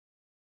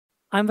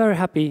I'm very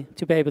happy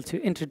to be able to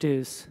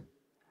introduce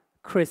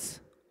Chris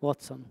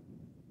Watson.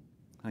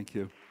 Thank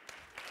you.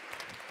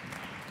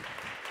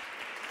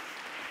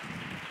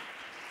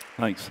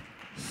 Thanks.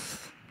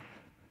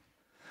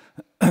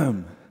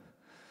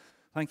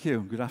 Thank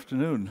you. Good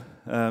afternoon.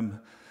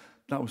 That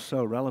was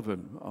so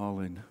relevant,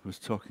 Arlene was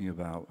talking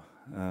about.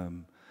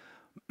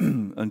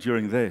 And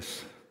during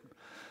this,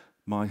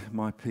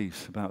 my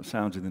piece about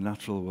sounds in the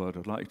natural world,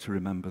 I'd like you to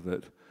remember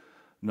that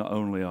not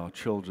only are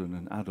children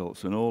and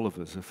adults and all of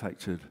us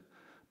affected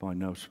by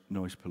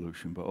noise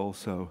pollution, but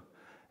also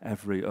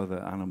every other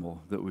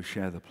animal that we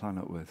share the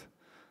planet with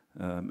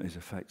is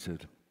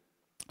affected,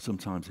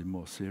 sometimes in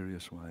more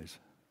serious ways.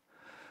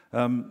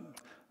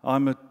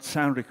 I'm a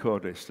sound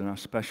recordist, and I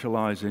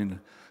specialize in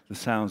the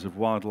sounds of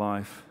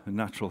wildlife and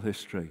natural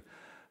history,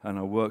 and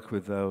I work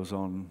with those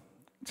on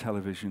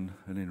television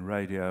and in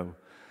radio,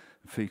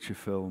 feature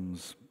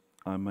films.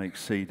 I make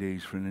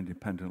CDs for an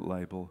independent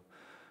label.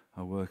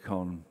 I work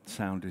on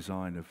sound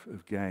design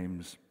of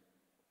games.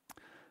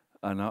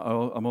 And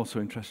I'm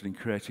also interested in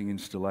creating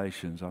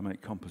installations. I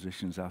make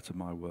compositions out of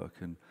my work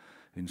and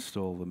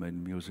install them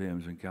in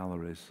museums and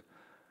galleries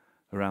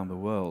around the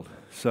world.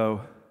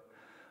 So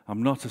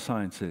I'm not a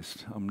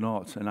scientist, I'm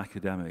not an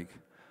academic,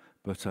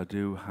 but I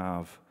do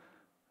have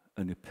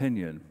an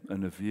opinion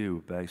and a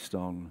view based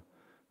on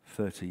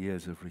 30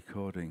 years of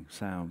recording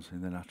sounds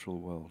in the natural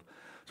world.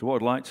 So what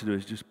I'd like to do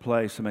is just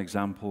play some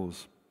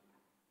examples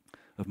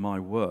of my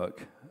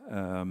work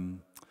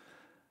and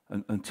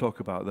talk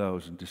about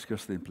those and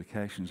discuss the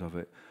implications of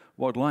it.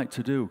 What I'd like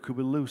to do, could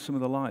we lose some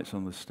of the lights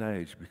on the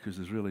stage because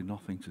there's really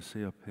nothing to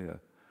see up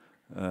here.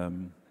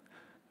 And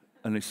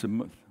it's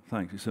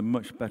a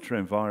much better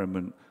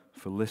environment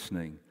for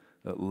listening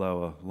at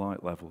lower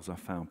light levels, I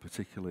found,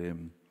 particularly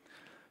in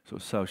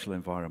sort of social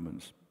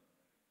environments.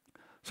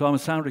 So I'm a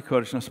sound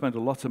recordist, and I spend a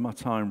lot of my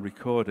time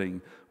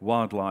recording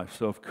wildlife.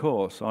 So of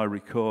course I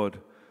record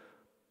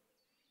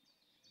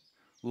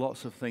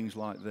lots of things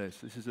like this.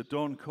 This is a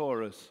dawn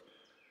chorus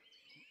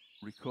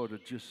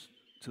recorded just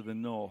to the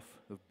north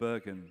of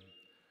Bergen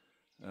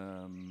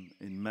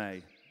in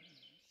May.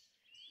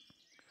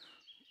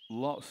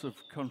 Lots of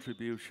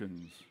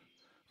contributions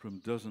from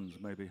dozens,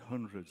 maybe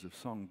hundreds of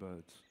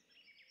songbirds.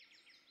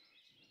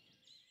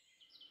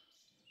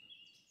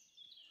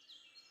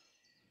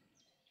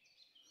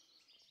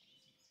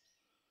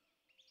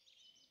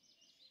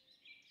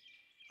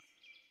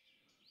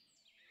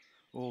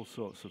 All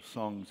sorts of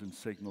songs and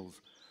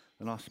signals,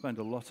 and I spend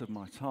a lot of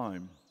my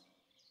time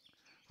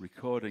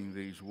recording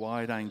these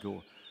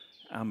wide-angle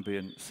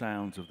ambient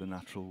sounds of the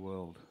natural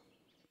world.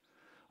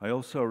 I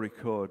also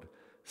record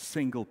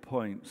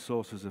single-point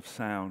sources of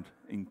sound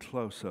in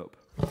close-up.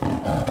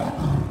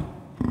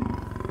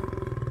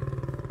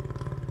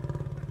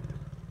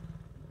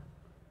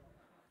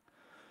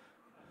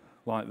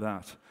 Like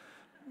that,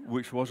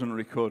 which wasn't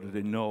recorded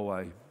in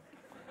Norway.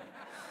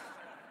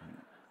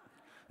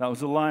 That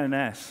was a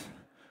lioness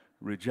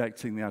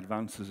rejecting the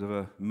advances of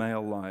a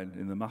male lion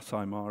in the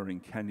Masai Mara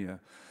in Kenya.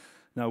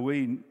 Now,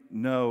 we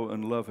know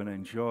and love and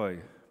enjoy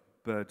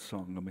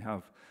birdsong, and we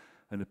have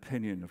an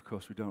opinion. Of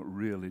course, we don't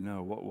really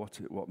know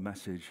what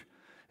message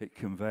it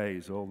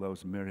conveys, all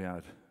those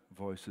myriad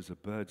voices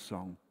of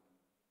birdsong.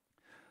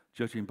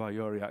 Judging by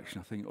your reaction,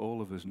 I think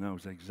all of us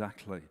knows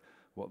exactly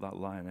what that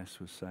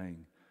lioness was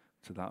saying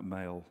to that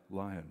male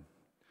lion.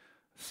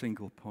 A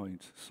single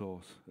point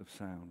source of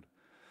sound.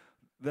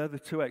 They're the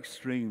two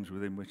extremes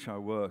within which I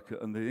work,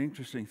 and the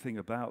interesting thing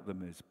about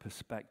them is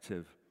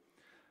perspective,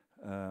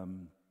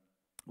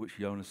 which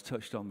Jonas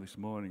touched on this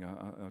morning.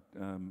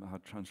 I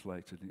had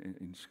translated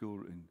in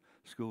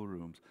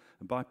schoolrooms.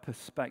 And by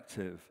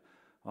perspective,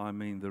 I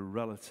mean the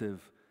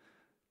relative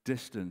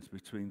distance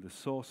between the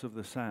source of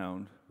the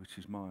sound, which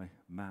is my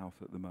mouth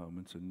at the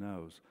moment and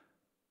nose,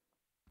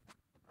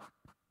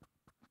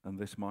 and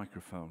this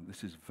microphone.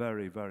 This is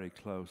very, very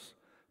close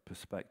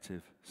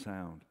perspective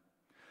sound.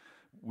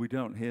 We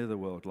don't hear the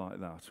world like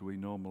that. We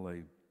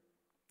normally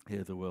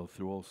hear the world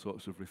through all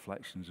sorts of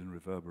reflections and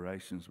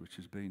reverberations, which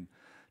has been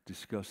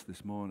discussed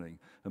this morning.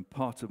 And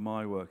part of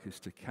my work is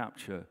to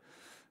capture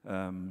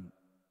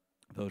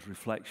those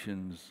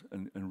reflections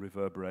and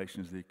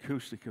reverberations, the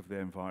acoustic of the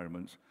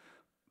environment.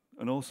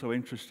 And also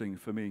interesting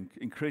for me,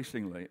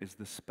 increasingly, is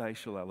the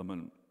spatial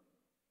element,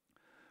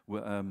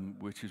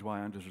 which is why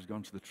Anders has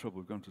gone to the trouble.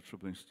 We've gone to the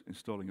trouble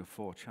installing a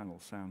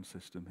 4-channel sound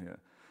system here,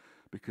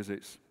 because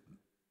it's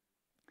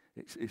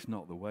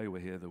not the way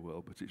we hear the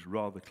world, but it's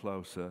rather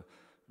closer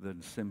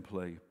than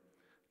simply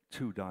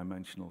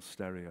two-dimensional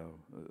stereo,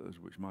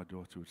 which my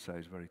daughter would say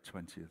is very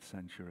 20th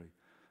century.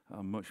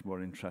 I'm much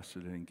more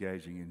interested in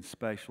engaging in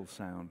spatial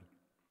sound,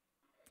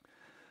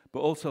 but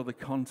also the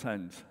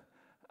content,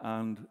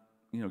 and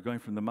going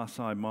from the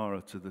Masai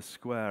Mara to the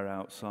square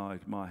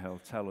outside my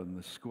hotel and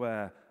the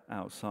square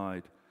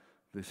outside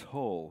this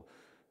hall.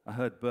 I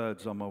heard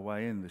birds on my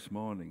way in this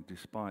morning,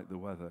 despite the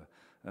weather.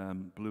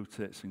 Blue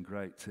tits and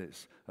great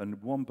tits,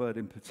 and one bird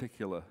in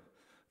particular,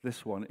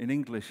 this one, in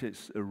English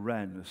it's a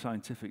wren, the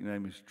scientific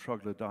name is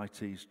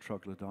Troglodytes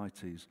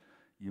troglodytes.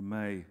 You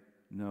may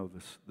know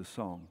the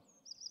song.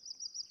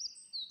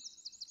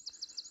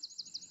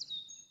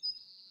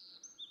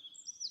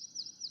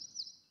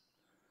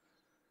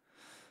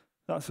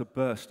 That's a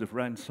burst of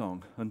wren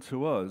song, and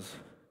to us,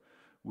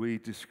 we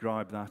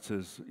describe that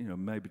as,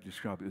 maybe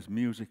describe it as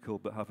musical,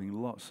 but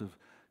having lots of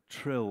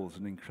trills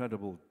and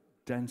incredible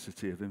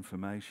density of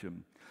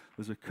information.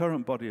 There's a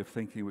current body of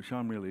thinking which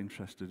I'm really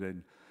interested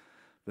in,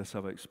 that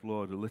I've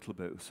explored a little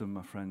bit with some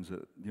of my friends at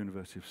the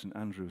University of St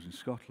Andrews in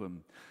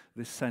Scotland,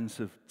 this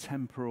sense of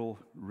temporal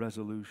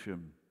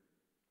resolution.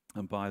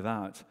 And by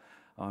that,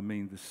 I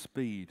mean the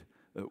speed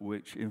at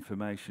which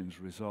information's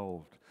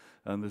resolved.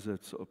 And there's a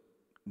sort of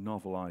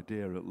novel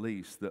idea, at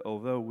least, that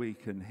although we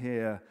can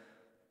hear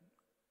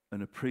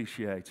and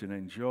appreciate and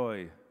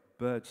enjoy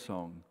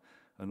birdsong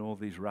and all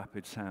these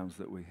rapid sounds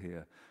that we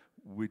hear,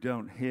 we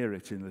don't hear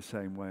it in the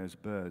same way as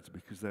birds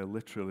because they're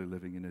literally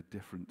living in a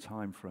different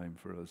time frame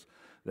for us.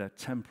 Their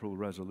temporal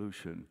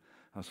resolution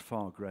has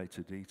far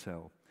greater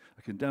detail.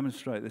 I can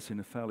demonstrate this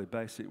in a fairly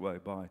basic way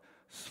by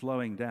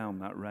slowing down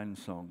that wren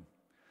song.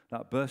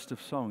 That burst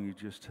of song you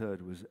just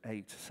heard was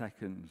 8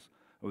 seconds.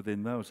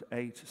 Within those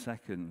 8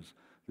 seconds,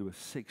 there were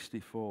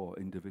 64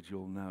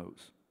 individual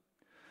notes.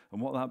 And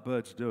what that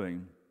bird's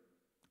doing,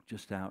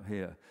 just out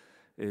here,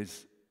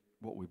 is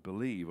what we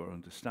believe or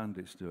understand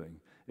it's doing,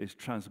 is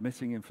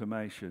transmitting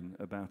information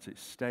about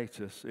its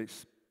status,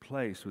 its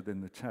place within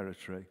the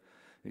territory,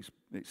 its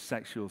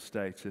sexual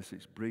status,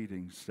 its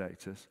breeding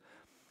status.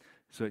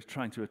 So it's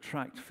trying to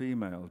attract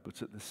females,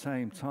 but at the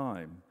same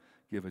time,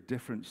 give a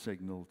different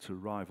signal to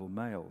rival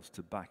males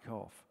to back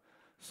off.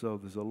 So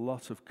there's a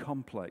lot of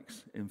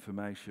complex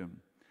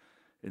information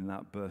in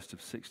that burst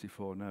of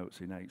 64 notes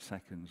in 8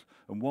 seconds.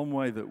 And one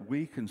way that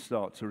we can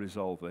start to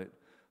resolve it,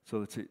 so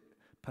that it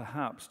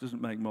perhaps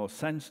doesn't make more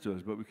sense to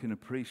us, but we can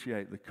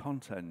appreciate the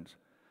content,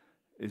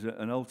 is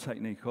an old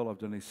technique. All I've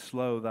done is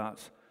slow that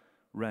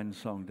wren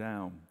song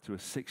down to a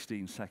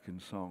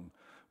 16-second song,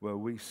 where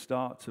we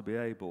start to be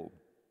able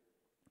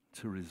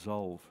to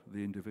resolve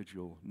the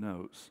individual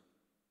notes.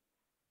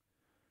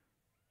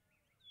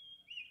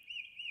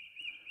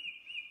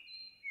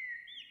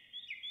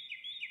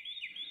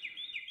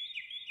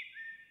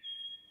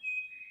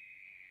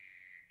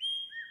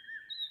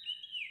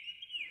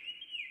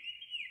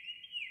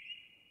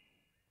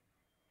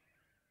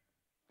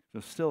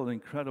 There's still an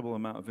incredible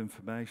amount of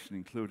information,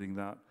 including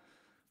that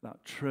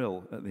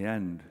trill at the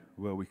end,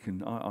 where we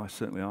can, I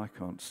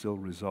can't still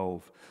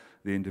resolve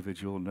the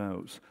individual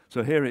notes.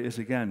 So here it is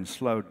again,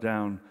 slowed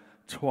down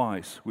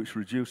twice, which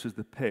reduces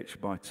the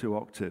pitch by 2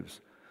 octaves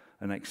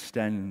and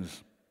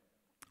extends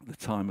the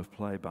time of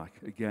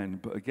playback again.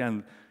 But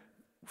again,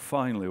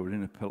 finally, we're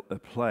in a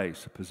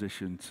place, a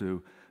position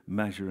to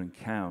measure and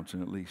count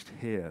and at least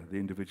hear the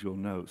individual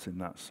notes in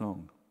that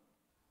song.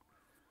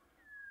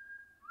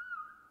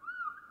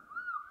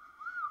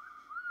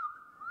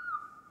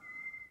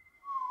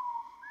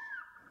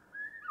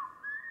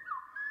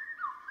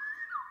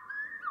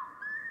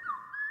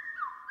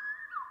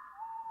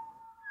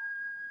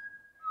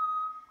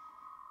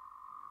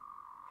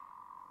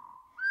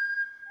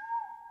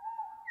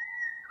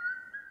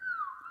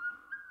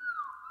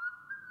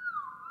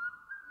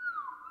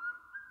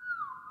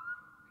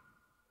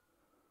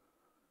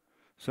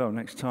 So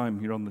next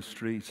time you're on the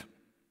street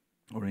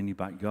or in your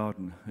back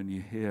garden and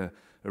you hear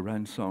a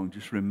wren song,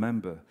 just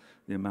remember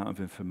the amount of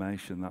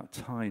information that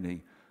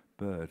tiny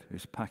bird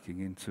is packing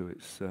into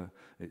its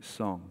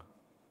song.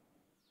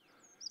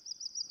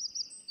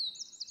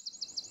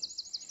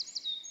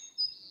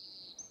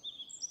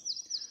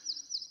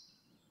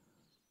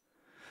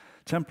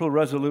 Temporal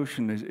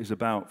resolution is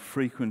about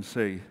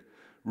frequency,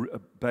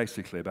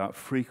 basically about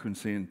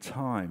frequency and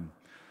time,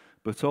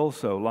 but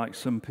also, like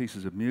some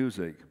pieces of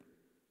music,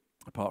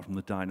 apart from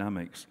the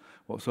dynamics,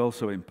 what's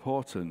also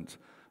important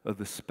are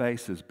the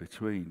spaces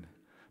between,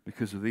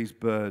 because of these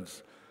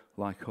birds,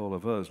 like all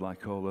of us,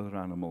 like all other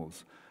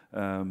animals,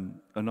 are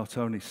not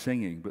only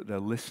singing, but they're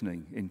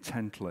listening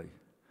intently.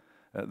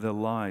 Their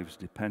lives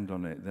depend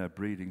on it. Their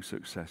breeding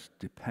success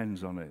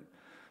depends on it.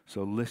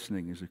 So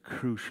listening is a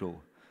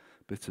crucial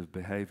bit of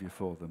behavior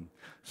for them.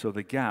 So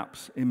the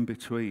gaps in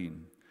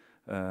between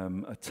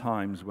are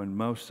times when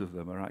most of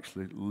them are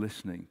actually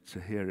listening to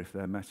hear if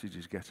their message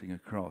is getting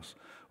across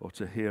or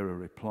to hear a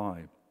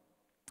reply.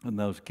 And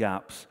those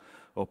gaps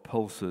or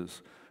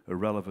pulses are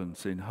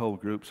relevant in whole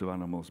groups of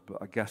animals,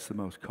 but I guess the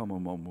most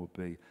common one would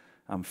be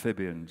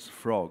amphibians,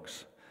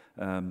 frogs.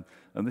 And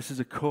this is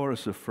a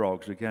chorus of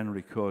frogs, again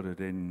recorded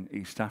in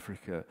East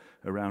Africa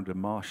around a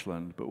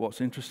marshland. But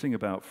what's interesting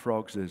about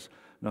frogs is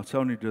not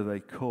only do they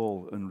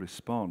call and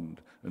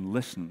respond and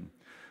listen,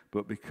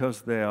 but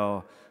because they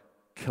are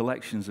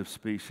collections of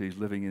species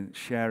living in,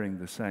 sharing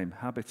the same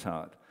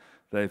habitat,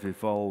 they've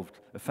evolved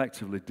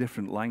effectively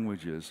different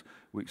languages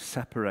which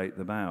separate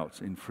them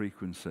out in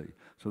frequency.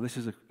 So this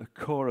is a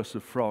chorus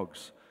of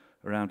frogs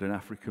around an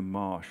African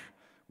marsh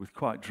with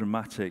quite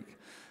dramatic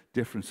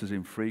differences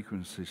in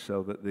frequency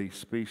so that the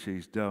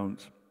species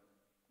don't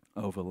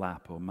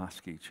overlap or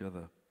mask each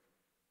other.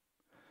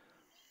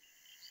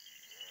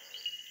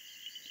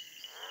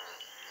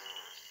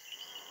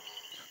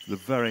 The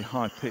very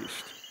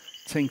high-pitched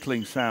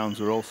tinkling sounds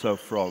are also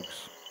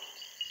frogs.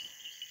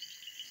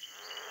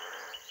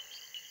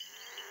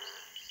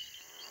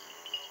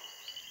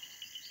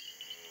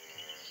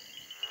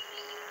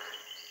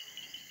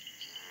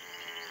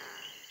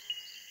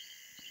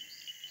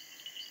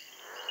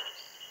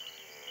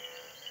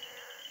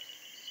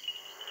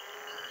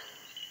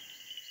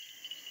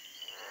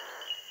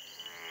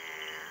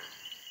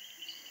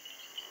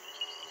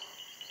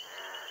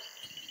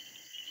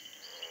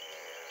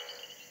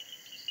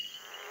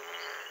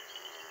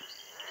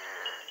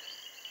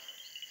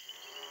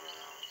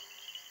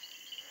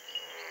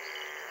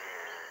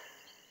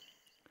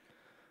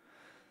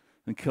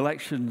 And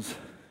collections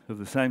of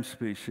the same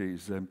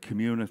species,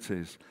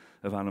 communities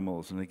of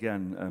animals, and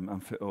again,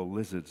 or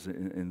lizards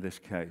in this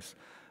case,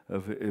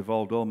 have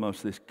evolved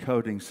almost this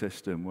coding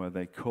system where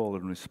they call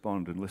and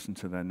respond and listen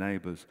to their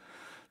neighbors.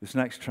 This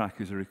next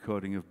track is a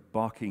recording of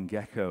barking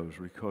geckos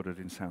recorded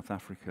in South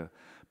Africa.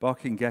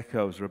 Barking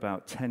geckos are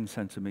about 10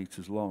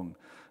 centimeters long,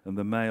 and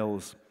the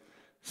males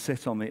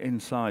sit on the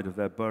inside of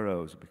their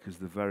burrows because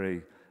they're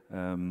very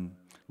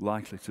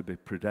likely to be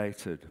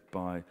predated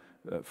by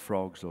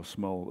frogs or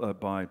small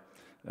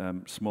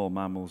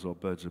mammals or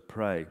birds of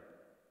prey.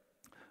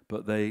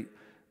 But they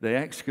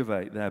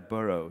excavate their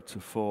burrow to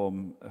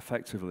form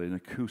effectively an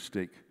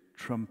acoustic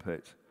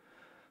trumpet.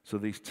 So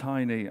these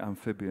tiny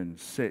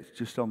amphibians sit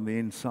just on the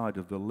inside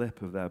of the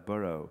lip of their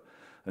burrow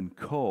and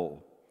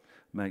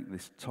make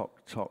this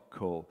tock-tock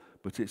call,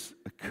 but it's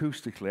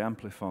acoustically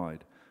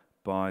amplified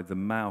by the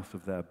mouth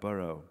of their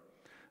burrow.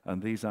 And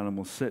these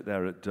animals sit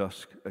there at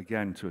dusk,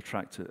 again, to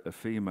attract a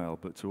female,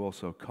 but to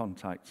also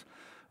contact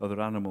other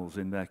animals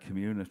in their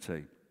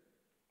community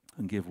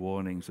and give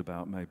warnings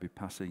about maybe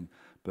passing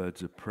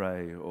birds of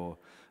prey or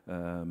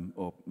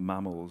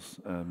mammals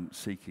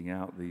seeking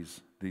out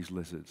these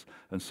lizards.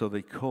 And so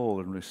they call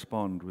and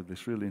respond with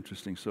this really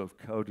interesting sort of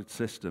coded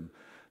system.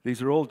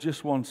 These are all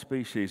just one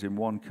species in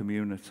one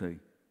community.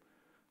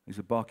 These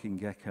are barking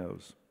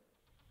geckos.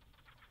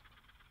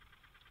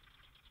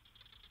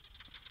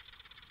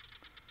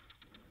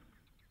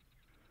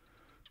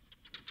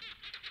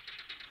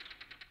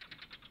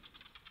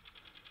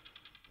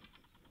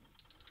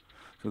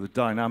 So the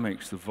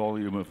dynamics, the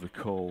volume of the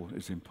call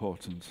is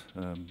important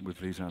with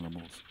these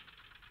animals.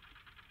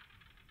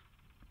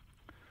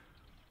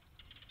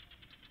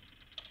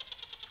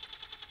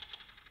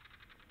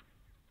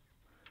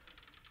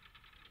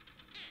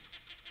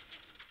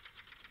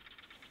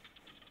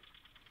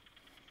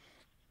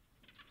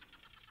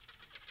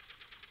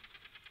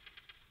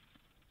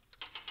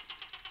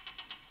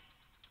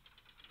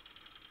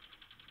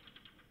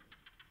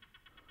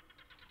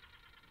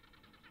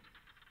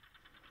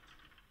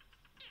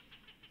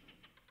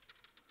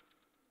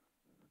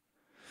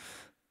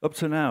 Up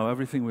to now,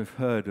 everything we've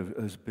heard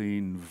has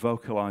been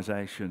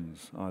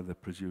vocalizations, either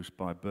produced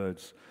by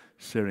birds,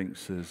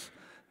 syrinxes,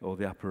 or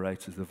the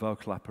apparatus, the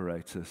vocal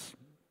apparatus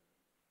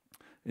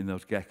in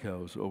those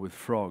geckos, or with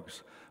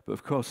frogs. But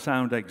of course,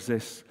 sound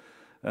exists,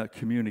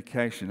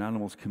 communication,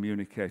 animals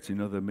communicate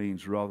in other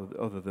means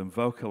other than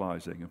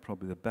vocalizing, and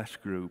probably the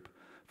best group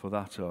for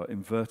that are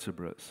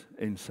invertebrates,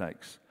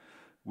 insects,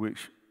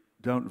 which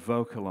don't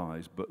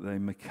vocalize, but they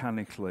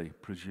mechanically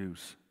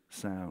produce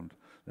sound.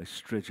 They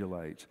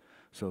stridulate.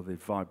 So they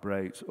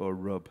vibrate or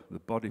rub the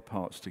body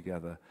parts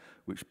together,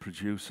 which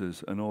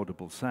produces an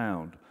audible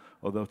sound.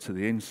 Although to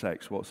the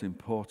insects, what's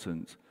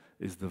important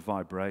is the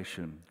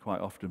vibration,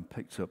 quite often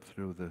picked up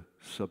through the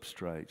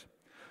substrate.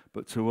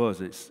 But to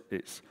us,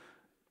 it's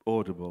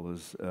audible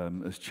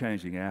as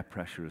changing air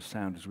pressure, as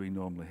sound as we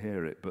normally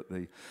hear it. But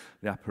the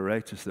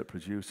apparatus that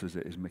produces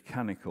it is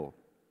mechanical,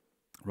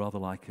 rather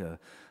like a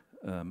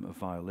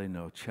violin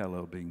or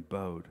cello being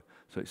bowed.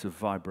 So it's a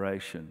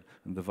vibration,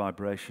 and the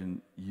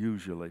vibration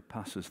usually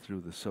passes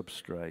through the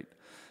substrate.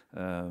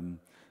 The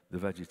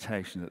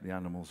vegetation that the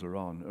animals are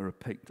on are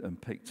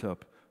picked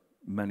up.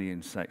 Many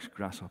insects,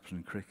 grasshoppers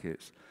and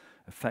crickets,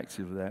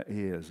 effectively their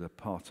ears are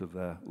part of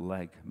their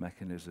leg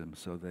mechanism,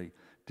 so they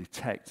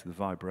detect the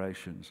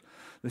vibrations.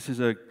 This is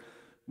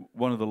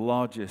one of the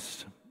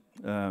largest,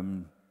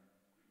 or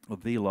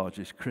the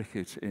largest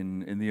cricket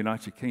in the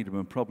United Kingdom,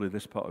 and probably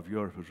this part of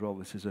Europe as well.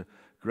 This is a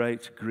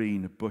great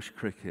green bush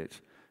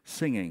cricket.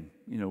 Singing,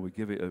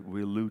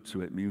 we allude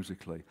to it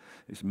musically.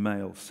 It's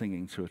male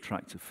singing to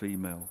attract a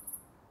female.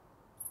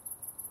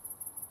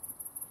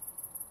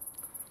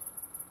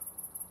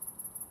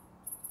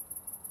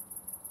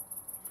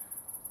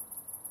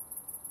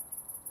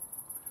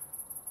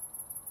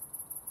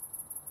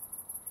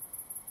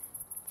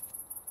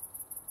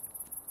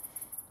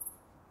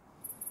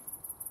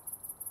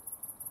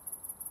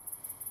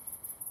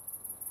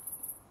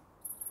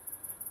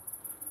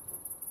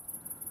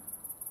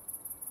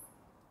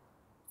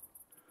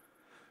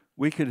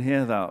 We can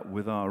hear that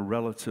with our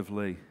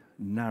relatively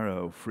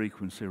narrow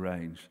frequency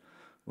range,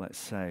 let's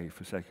say,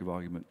 for sake of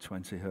argument,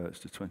 20 hertz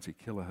to 20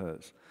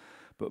 kilohertz.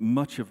 But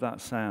much of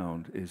that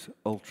sound is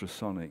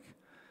ultrasonic.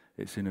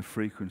 It's in a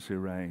frequency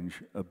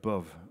range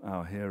above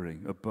our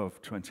hearing,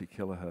 above 20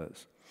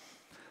 kilohertz.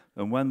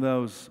 And when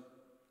those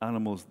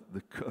animals,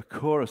 a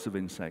chorus of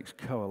insects,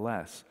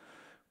 coalesce,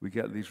 we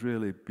get these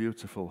really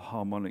beautiful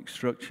harmonic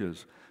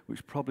structures,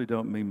 which probably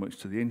don't mean much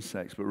to the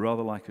insects, but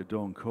rather like a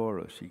dawn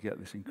chorus, you get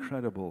this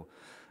incredible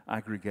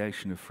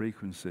aggregation of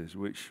frequencies,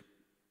 which,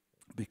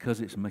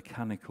 because it's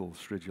mechanical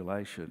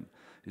stridulation,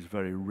 is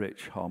very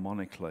rich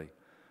harmonically,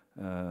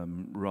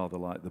 rather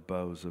like the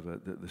bows of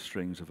the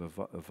strings of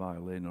a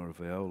violin or a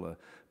viola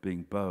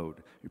being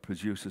bowed. It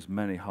produces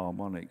many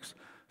harmonics.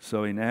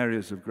 So in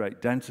areas of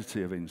great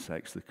density of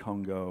insects, the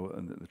Congo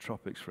and the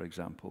tropics, for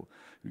example,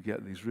 you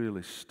get these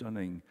really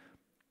stunning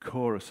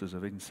choruses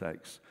of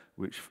insects,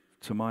 which,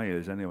 to my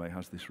ears anyway,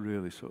 has this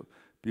really sort of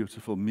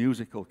beautiful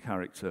musical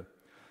character.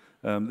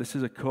 This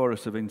is a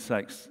chorus of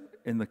insects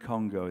in the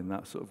Congo in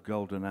that sort of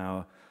golden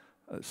hour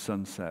at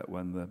sunset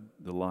when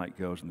the light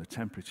goes and the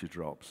temperature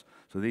drops.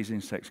 So these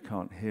insects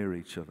can't hear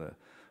each other,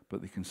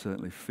 but they can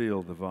certainly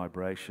feel the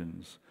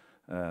vibrations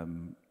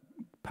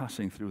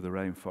passing through the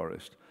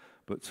rainforest.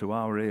 But to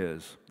our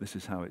ears, this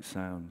is how it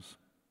sounds.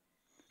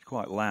 It's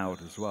quite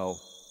loud as well.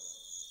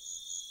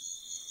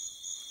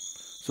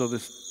 So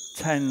there's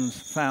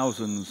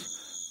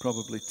thousands,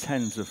 probably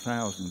tens of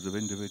thousands of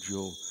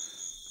individual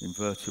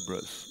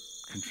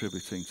invertebrates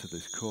contributing to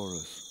this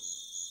chorus.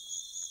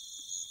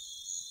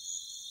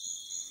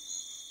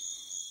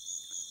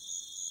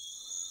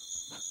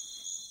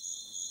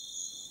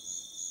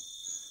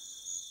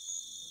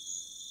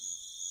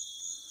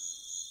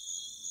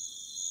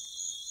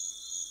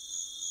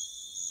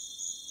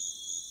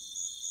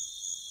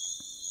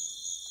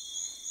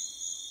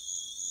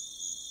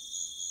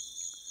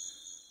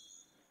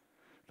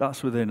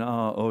 That's within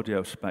our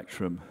audio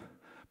spectrum,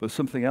 but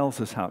something else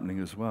is happening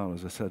as well.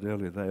 As I said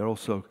earlier, they are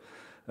also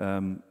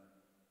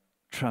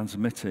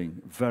transmitting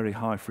very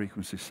high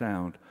frequency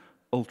sound,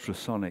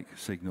 ultrasonic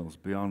signals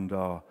beyond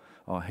our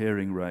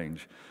hearing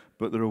range.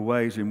 But there are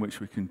ways in which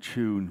we can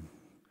tune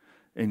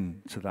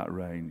into that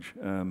range.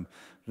 Could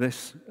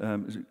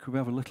we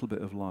have a little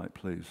bit of light,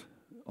 please,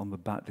 on the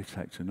bat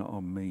detector, not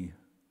on me?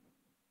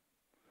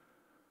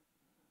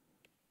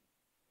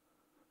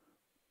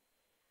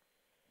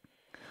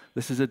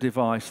 This is a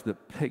device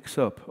that picks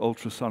up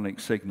ultrasonic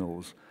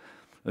signals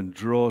and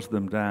draws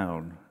them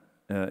down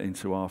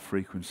into our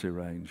frequency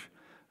range.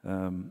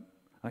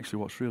 Actually,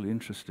 what's really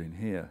interesting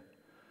here,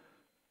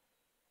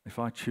 if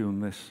I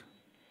tune this,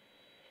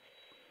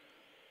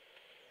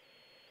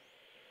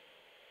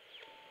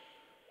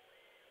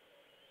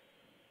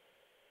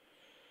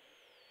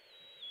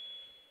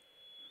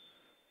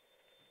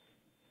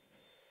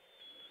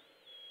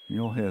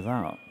 you'll hear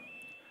that.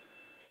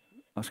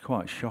 That's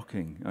quite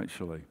shocking,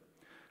 actually.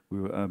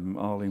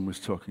 Arlene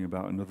was talking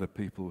about, and other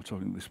people were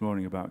talking this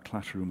morning about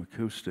classroom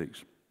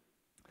acoustics.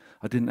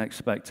 I didn't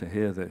expect to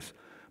hear this,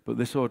 but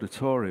this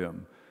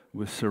auditorium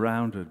was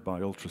surrounded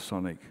by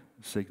ultrasonic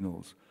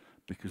signals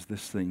because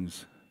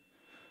that's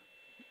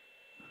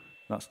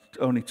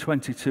only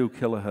 22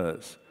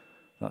 kilohertz.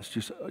 That's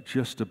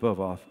just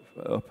above our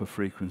upper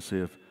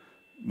frequency of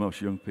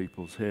most young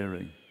people's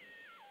hearing.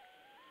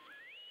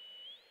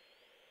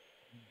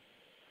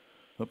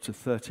 Up to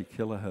 30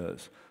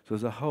 kilohertz. So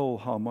there's a whole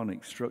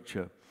harmonic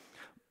structure.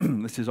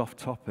 This is off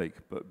topic,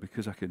 but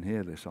because I can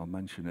hear this, I'll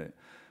mention it.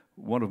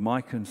 One of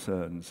my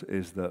concerns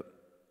is that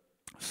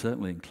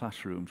certainly in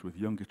classrooms with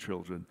younger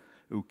children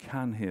who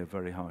can hear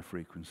very high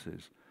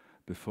frequencies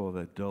before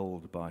they're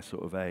dulled by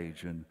sort of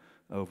age and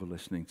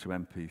over-listening to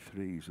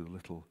MP3s with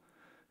little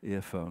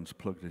earphones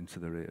plugged into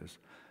their ears.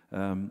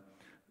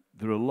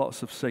 There are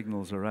lots of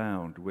signals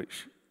around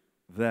which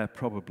they're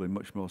probably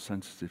much more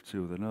sensitive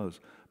to than us.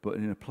 But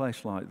in a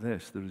place like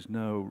this, there is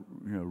no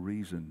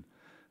reason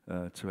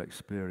to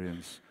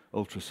experience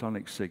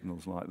ultrasonic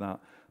signals like that.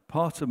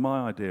 Part of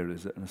my idea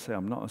is that, and I say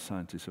I'm not a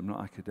scientist, I'm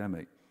not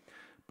academic,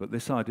 but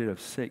this idea of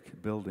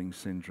sick building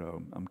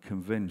syndrome, I'm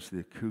convinced the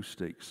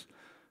acoustics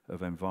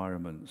of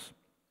environments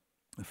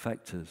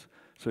affect us.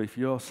 So if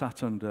you're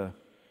sat under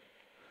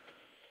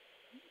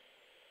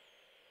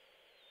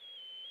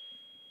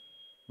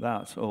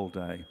that all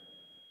day,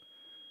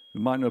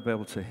 we might not be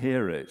able to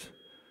hear it,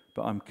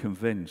 but I'm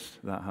convinced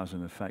that has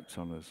an effect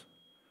on us.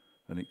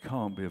 And it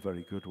can't be a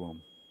very good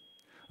one.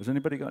 Has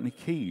anybody got any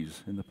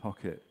keys in the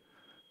pocket?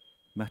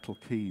 Metal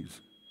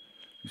keys.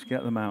 Just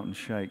get them out and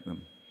shake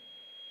them.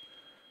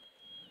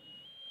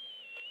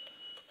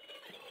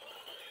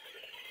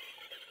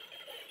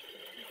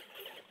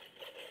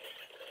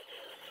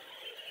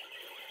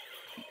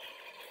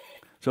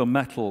 So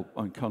metal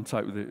on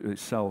contact with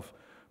itself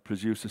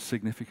produces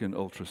significant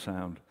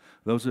ultrasound.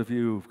 Those of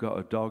you who've got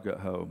a dog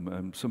at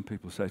home, some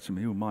people say to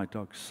me, "Oh, my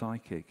dog's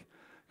psychic,"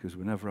 because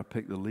whenever I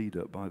pick the lead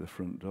up by the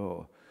front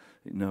door,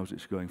 it knows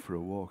it's going for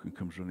a walk and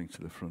comes running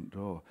to the front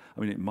door. I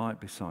mean, it might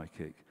be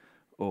psychic,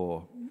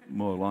 or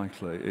more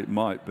likely, it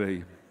might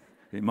be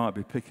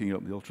picking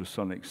up the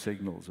ultrasonic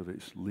signals of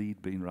its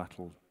lead being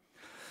rattled.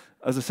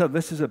 As I said,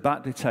 this is a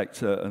bat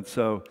detector, and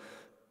so,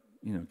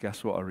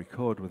 guess what I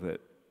record with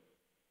it?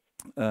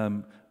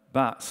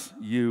 Bats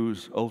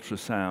use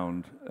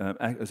ultrasound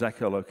as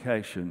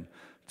echolocation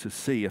to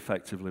see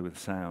effectively with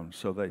sound.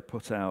 So they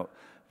put out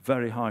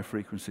very high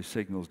frequency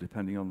signals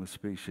depending on the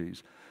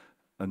species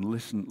and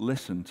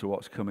listen to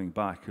what's coming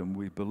back. And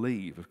we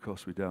believe, of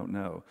course we don't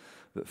know,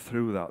 that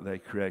through that they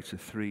create a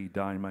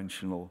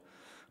three-dimensional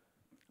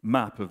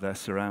map of their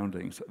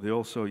surroundings. They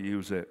also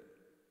use it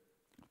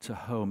to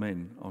home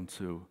in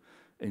onto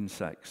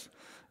insects.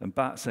 And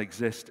bats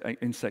exist,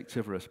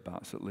 insectivorous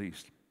bats at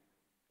least,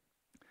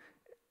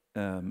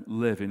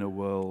 live in a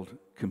world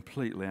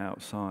completely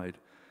outside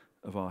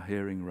of our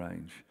hearing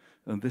range.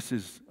 And this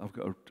is, I've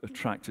got a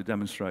track to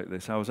demonstrate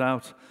this. I was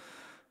out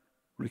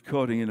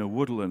recording in a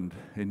woodland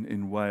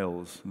in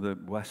Wales, the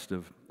west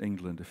of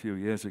England, a few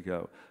years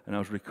ago, and I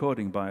was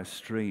recording by a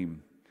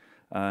stream.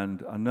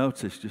 And I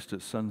noticed just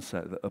at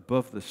sunset that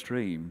above the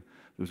stream,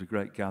 there was a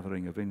great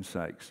gathering of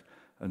insects.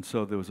 And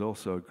so there was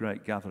also a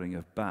great gathering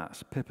of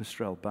bats.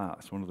 Pipistrelle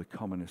bats, one of the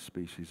commonest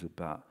species of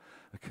bat,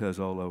 occurs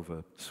all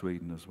over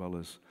Sweden as well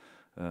as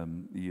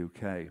the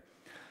UK.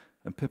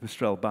 And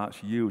pipistrelle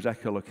bats use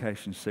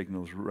echolocation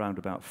signals around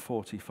about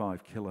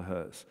 45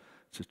 kilohertz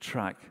to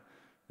track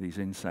these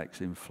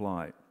insects in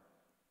flight.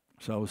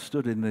 So I was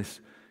stood in this,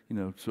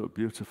 sort of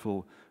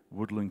beautiful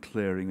woodland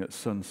clearing at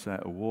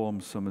sunset, a warm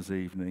summer's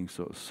evening,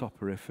 sort of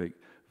soporific,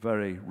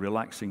 very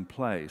relaxing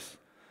place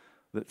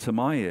that to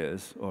my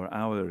ears, or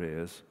our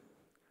ears,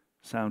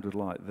 sounded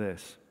like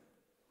this.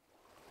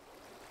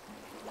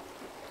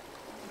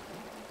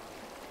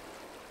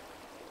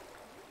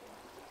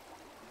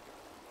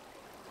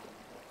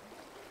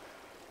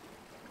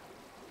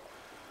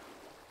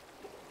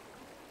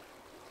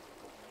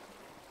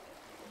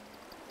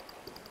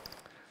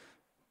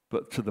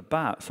 But to the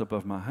bats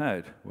above my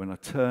head, when I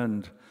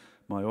turned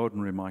my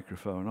ordinary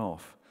microphone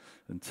off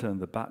and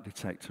turned the bat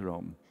detector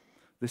on,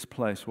 this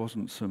place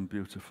wasn't some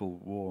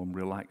beautiful, warm,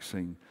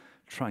 relaxing,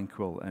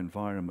 tranquil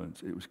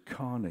environment. It was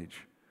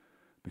carnage,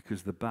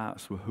 because the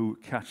bats were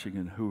catching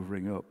and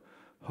hoovering up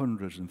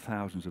hundreds and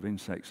thousands of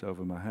insects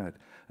over my head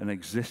and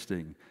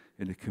existing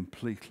in a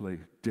completely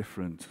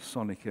different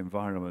sonic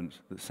environment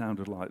that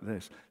sounded like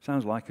this.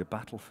 Sounds like a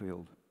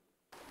battlefield.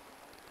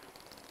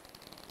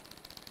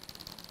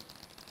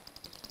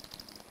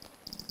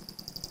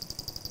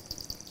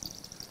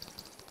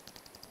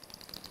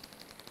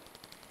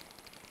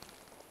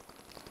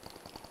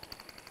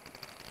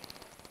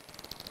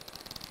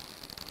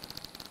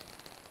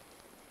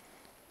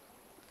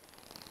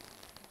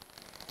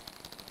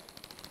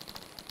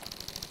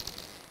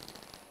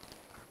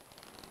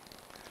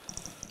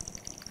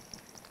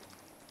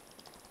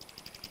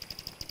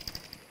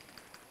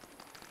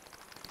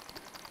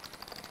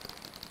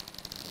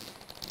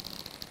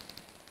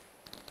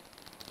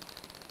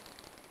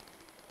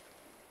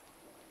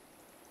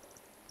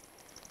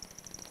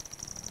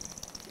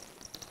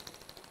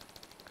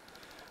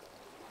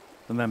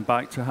 And then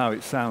back to how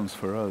it sounds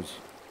for us.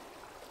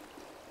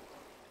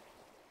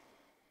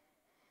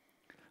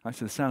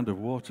 Actually, the sound of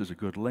water is a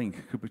good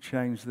link. Could we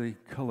change the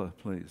colour,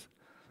 please?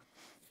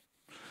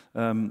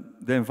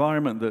 The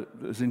environment that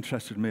has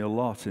interested me a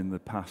lot in the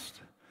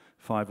past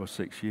 5 or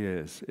 6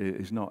 years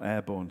is not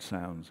airborne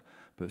sounds,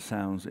 but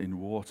sounds in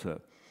water,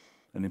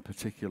 and in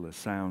particular,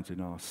 sounds in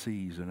our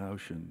seas and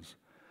oceans.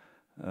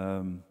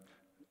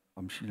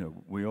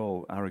 We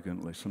all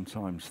arrogantly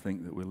sometimes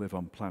think that we live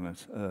on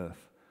planet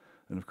Earth.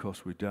 And of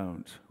course we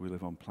don't. We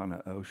live on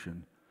planet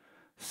Ocean.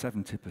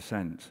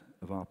 70%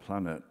 of our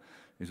planet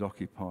is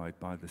occupied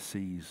by the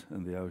seas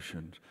and the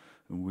oceans,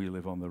 and we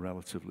live on the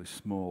relatively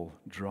small,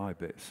 dry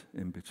bits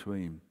in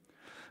between.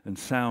 And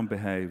sound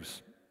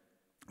behaves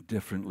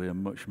differently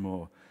and much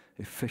more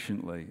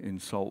efficiently in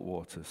salt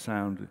water.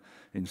 Sound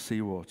in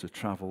seawater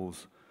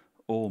travels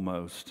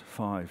almost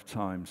 5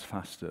 times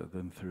faster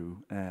than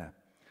through air.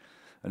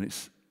 And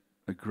it's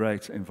a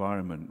great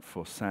environment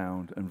for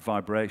sound and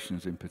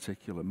vibrations in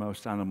particular.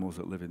 Most animals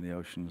that live in the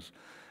oceans,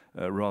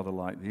 rather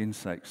like the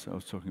insects I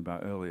was talking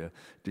about earlier,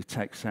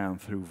 detect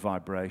sound through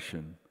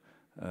vibration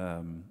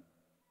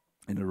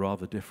in a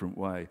rather different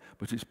way.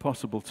 But it's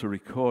possible to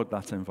record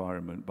that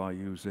environment by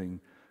using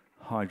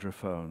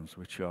hydrophones,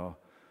 which are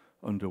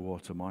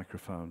underwater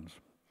microphones.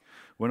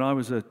 When I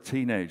was a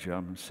teenager,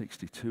 I'm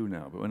 62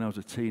 now, but when I was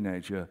a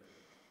teenager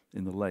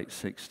in the late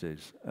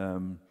 60s,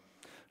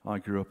 I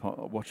grew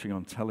up watching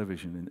on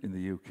television in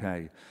the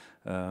UK.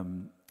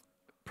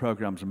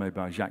 Programs are made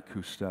by Jacques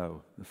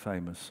Cousteau, the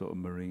famous sort of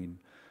marine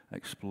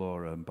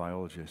explorer and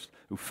biologist,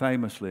 who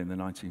famously in the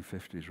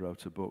 1950s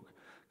wrote a book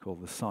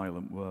called The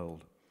Silent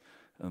World.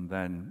 And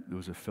then there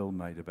was a film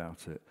made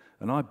about it.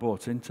 And I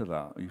bought into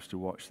that. I used to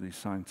watch these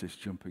scientists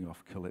jumping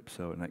off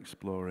Calypso and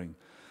exploring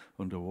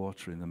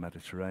underwater in the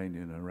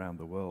Mediterranean and around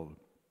the world.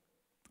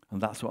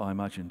 And that's what I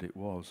imagined it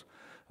was,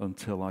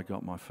 until I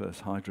got my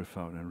first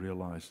hydrophone and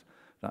realized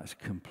that's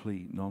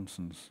complete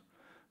nonsense.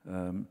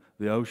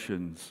 The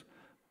oceans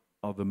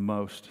are the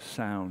most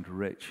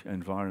sound-rich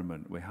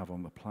environment we have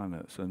on the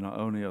planet. So not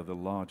only are the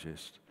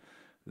largest,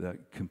 they're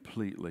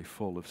completely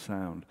full of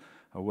sound.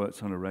 I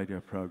worked on a radio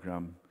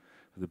program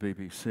for the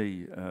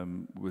BBC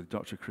with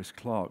Dr. Chris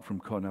Clark from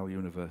Cornell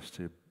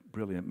University, a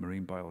brilliant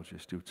marine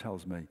biologist, who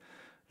tells me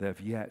they've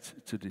yet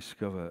to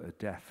discover a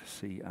deaf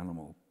sea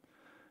animal.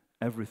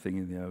 Everything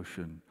in the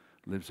ocean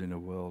lives in a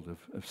world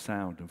of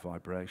sound and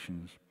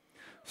vibrations.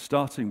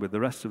 Starting with the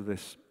rest of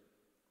this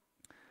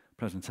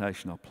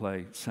presentation, I'll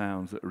play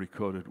sounds that are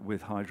recorded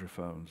with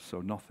hydrophones, so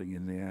nothing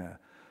in the air.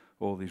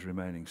 All these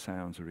remaining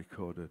sounds are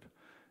recorded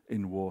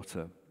in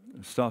water.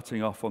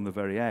 Starting off on the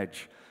very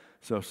edge,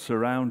 so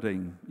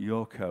surrounding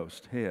your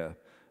coast here,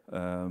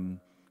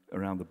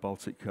 around the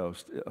Baltic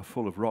coast, are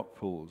full of rock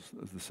pools.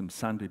 There's some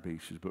sandy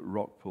beaches, but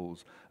rock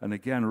pools. And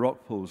again,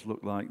 rock pools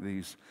look like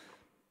these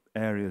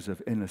areas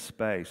of inner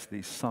space,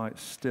 these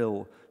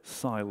still,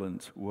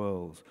 silent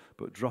worlds.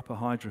 But drop a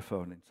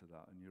hydrophone into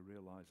that and you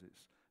realize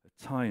it's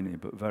a tiny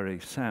but very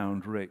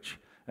sound-rich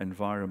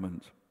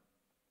environment.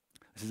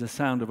 This is the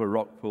sound of a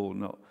rock pool,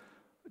 not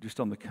just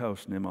on the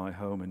coast near my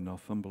home in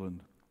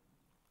Northumberland.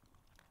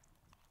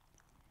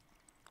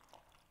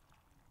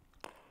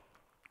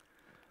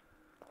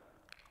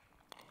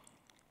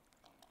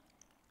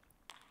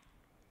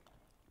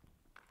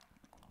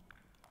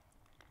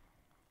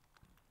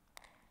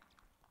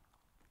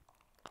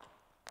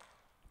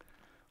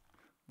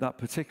 That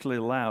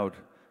particularly loud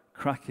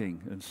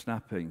cracking and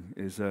snapping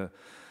is a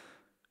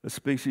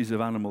species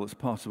of animal that's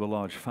part of a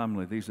large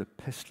family. These are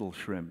pistol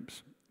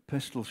shrimps.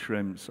 Pistol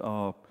shrimps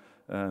are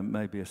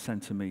maybe a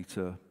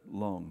centimetre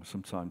long,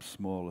 sometimes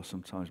smaller,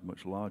 sometimes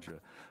much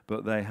larger,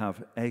 but they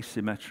have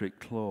asymmetric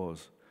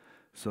claws.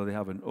 So they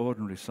have an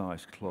ordinary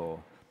sized claw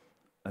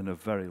and a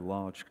very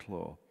large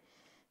claw.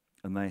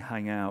 And they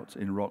hang out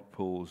in rock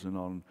pools and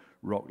on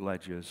rock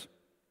ledges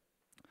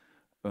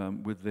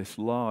with this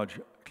large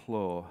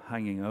claw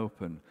hanging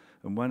open.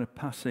 And when a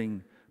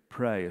passing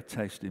prey, a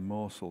tasty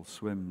morsel,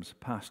 swims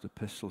past a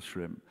pistol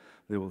shrimp,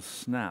 they will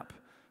snap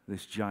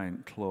this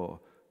giant claw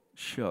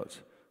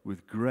shut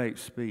with great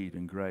speed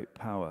and great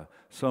power,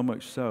 so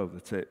much so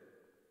that it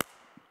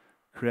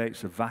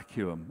creates a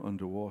vacuum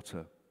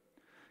underwater,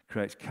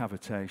 creates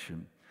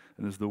cavitation.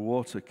 And as the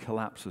water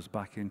collapses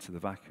back into the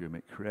vacuum,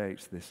 it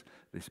creates this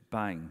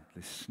bang,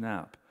 this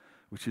snap,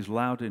 which is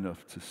loud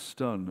enough to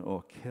stun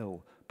or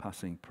kill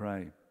passing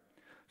prey.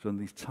 So in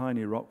these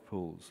tiny rock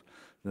pools,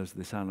 there's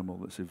this animal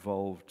that's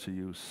evolved to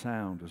use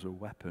sound as a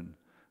weapon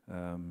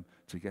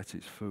to get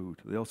its food.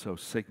 They also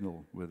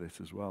signal with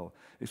it as well.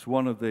 It's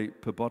one of the,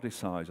 per body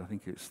size, I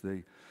think it's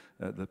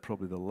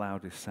probably the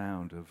loudest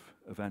sound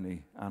of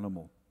any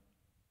animal.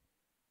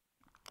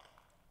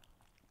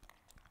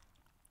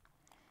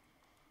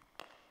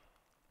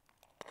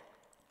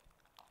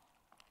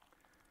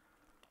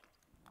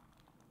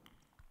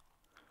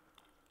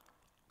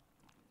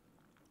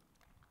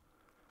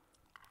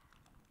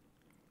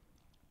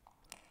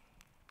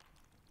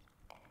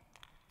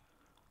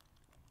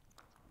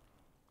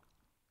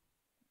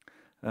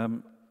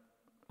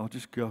 I'll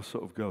just go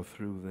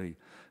through the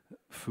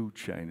food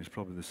chain. It's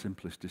probably the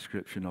simplest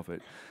description of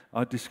it.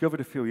 I discovered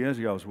a few years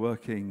ago, I was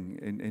working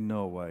in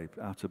Norway,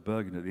 out of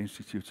Bergen, at the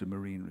Institute of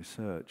Marine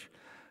Research.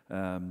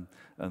 And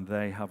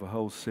they have a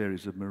whole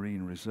series of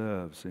marine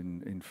reserves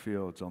in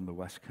fjords on the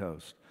west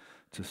coast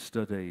to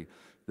study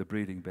the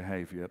breeding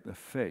behavior of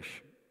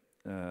fish,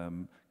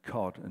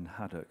 cod and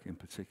haddock in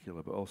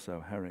particular, but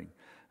also herring.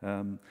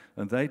 And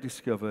they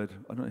discovered,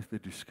 I don't know if they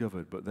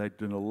discovered, but they'd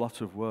done a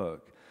lot of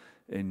work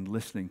in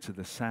listening to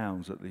the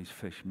sounds that these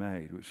fish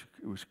made, which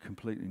was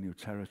completely new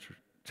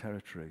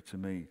territory to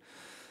me.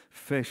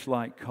 Fish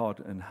like cod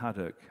and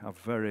haddock have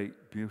very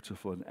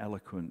beautiful and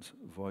eloquent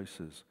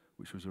voices,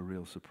 which was a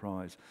real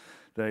surprise.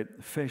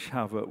 Fish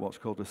have what's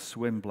called a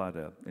swim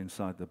bladder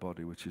inside the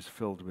body, which is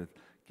filled with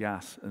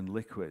gas and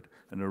liquid.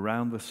 And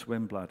around the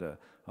swim bladder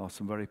are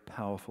some very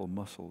powerful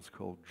muscles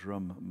called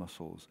drum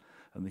muscles.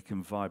 And they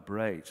can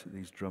vibrate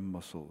these drum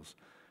muscles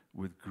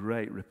with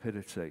great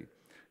rapidity,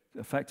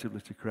 effectively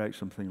to create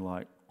something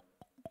like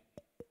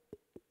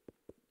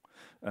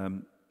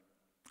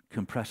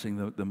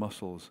compressing the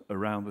muscles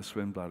around the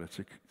swim bladder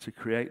to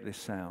create this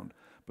sound.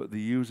 But they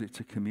use it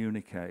to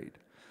communicate,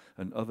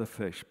 and other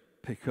fish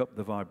pick up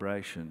the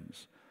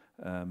vibrations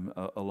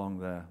along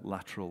their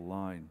lateral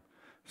line.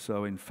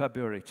 So in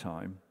February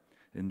time,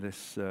 in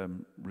this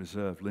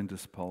reserve,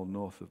 Lindespool,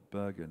 north of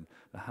Bergen,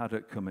 the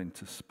haddock come in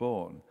to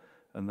spawn,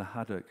 and the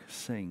haddock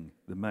sing,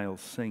 the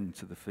males sing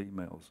to the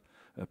females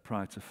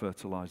prior to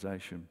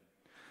fertilization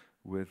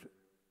with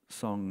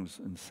songs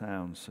and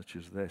sounds such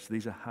as this.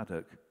 These are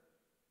haddock.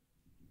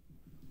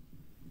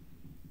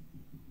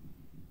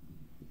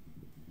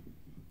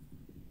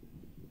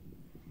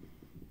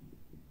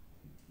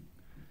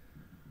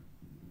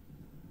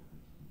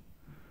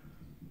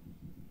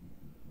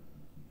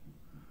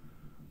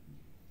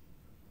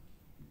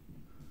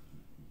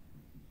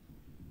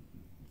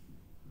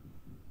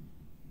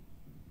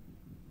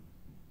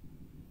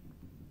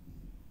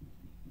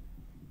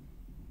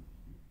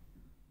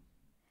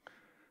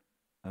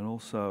 And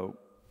also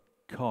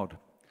cod.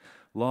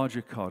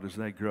 Larger cod, as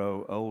they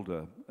grow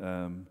older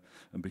and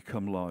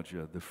become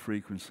larger, the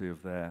frequency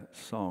of their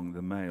song,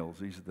 the males,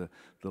 these are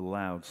the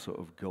loud sort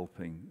of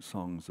gulping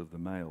songs of the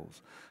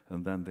males.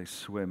 And then they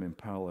swim in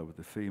parallel with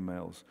the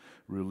females,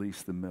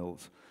 release the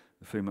milt,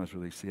 the females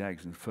release the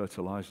eggs, and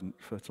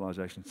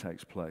fertilization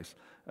takes place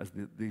as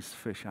these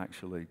fish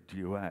actually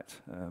duet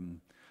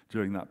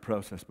during that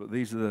process. But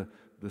these are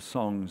the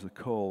songs, the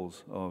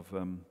calls of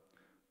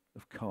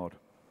cod.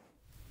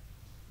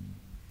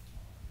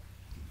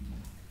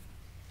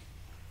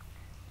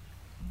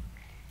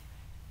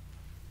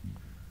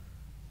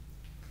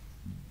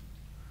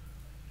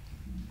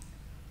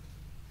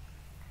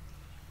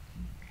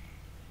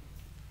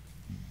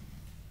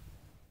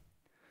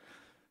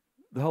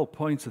 The whole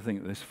point, I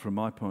think, this, from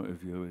my point of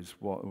view, is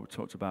what we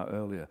talked about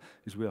earlier,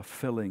 is we are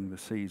filling the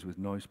seas with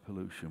noise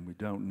pollution. We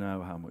don't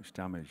know how much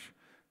damage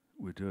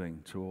we're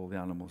doing to all the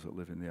animals that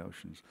live in the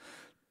oceans.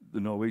 the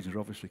Norwegians are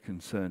obviously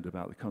concerned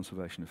about the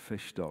conservation of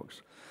fish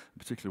stocks,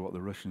 particularly what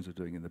the Russians are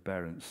doing in the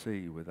Barents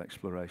Sea with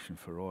exploration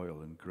for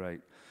oil and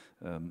great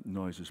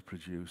noises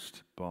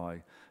produced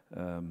by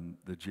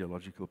the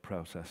geological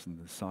process and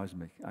the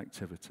seismic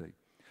activity.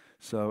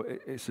 So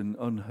it's an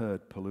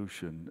unheard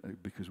pollution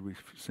because we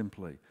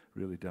simply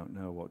really don't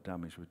know what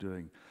damage we're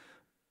doing.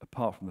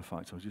 Apart from the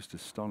fact I was just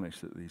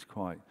astonished that these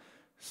quite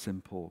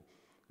simple,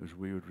 as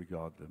we would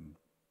regard them,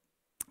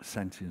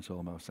 sentient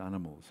almost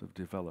animals have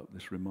developed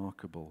this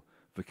remarkable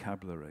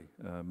vocabulary,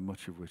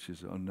 much of which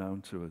is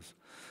unknown to us.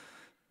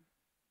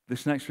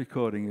 This next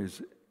recording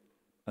is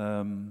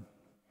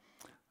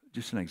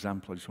just an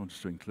example. I just wanted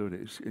to include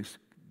it. It's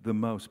the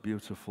most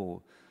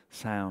beautiful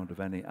sound of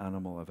any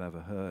animal I've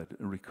ever heard,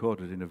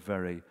 recorded in a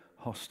very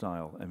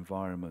hostile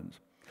environment.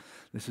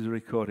 This is a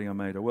recording I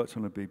made. I worked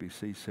on a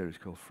BBC series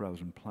called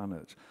Frozen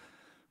Planet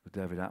with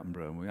David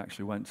Attenborough, and we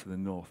actually went to the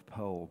North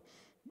Pole,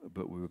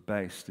 but we were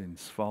based in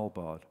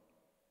Svalbard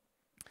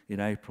in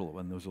April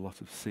when there was a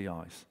lot of sea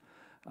ice,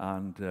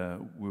 and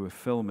we were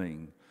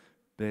filming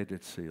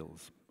bearded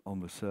seals on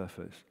the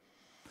surface.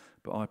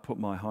 But I put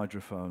my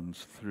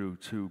hydrophones through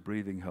 2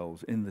 breathing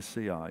holes in the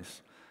sea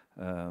ice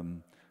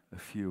a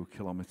few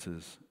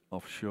kilometers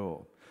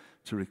offshore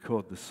to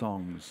record the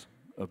songs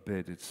of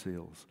bearded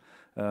seals.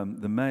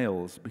 The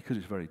males, because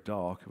it's very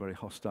dark, a very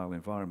hostile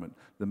environment,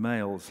 the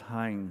males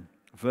hang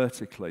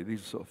vertically.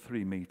 These are sort of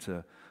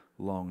 3-meter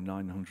long,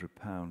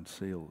 900-pound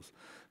seals.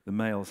 The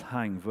males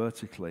hang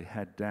vertically,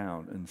 head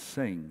down, and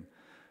sing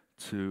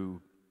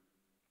to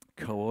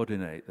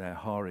coordinate their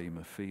harem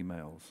of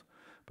females.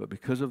 But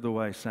because of the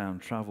way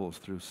sound travels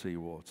through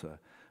seawater,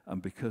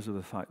 and because of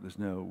the fact there's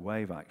no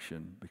wave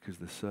action, because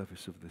the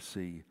surface of the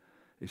sea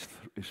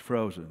is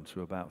frozen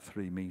to about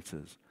 3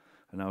 meters,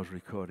 and I was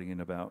recording in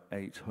about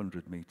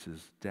 800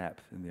 meters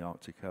depth in the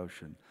Arctic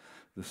Ocean,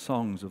 the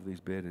songs of these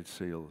bearded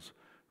seals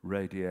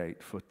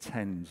radiate for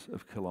tens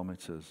of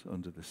kilometers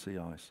under the sea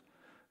ice.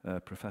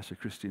 Professor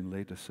Christian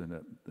Ledersen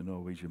at the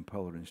Norwegian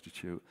Polar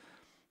Institute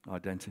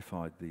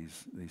identified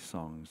these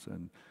songs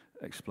and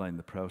explained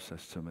the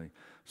process to me.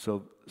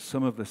 So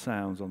some of the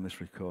sounds on this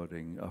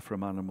recording are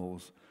from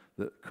animals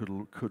that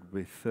could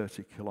be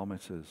 30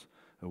 kilometers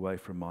away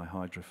from my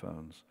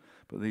hydrophones.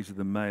 But these are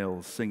the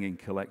males singing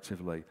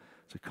collectively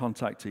to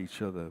contact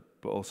each other,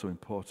 but also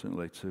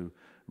importantly to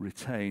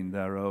retain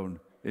their own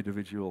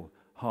individual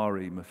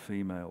harem of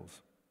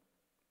females.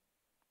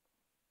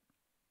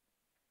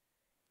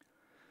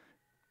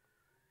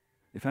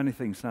 If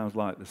anything sounds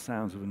like the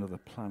sounds of another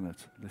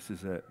planet, this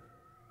is it.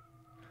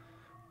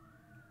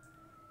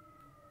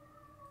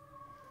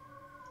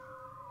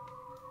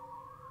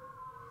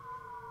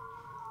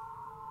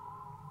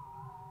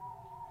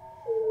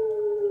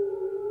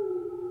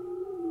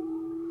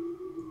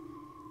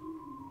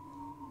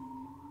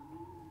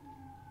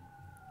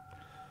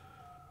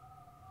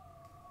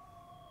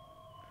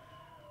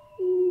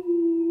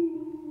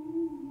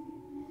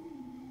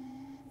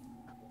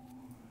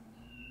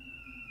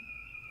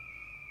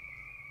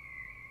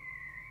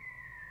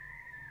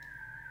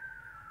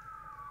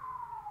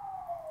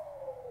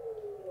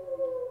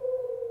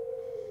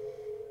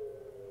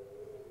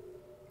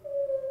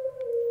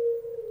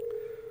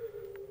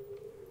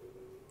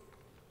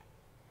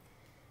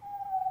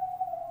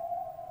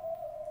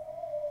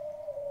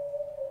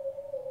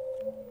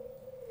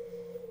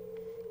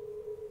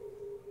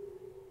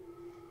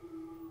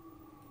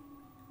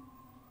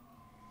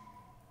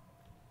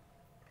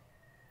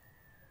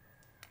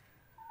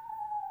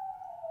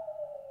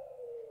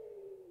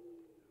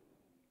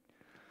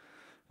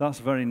 That's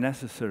very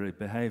necessary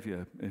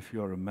behavior if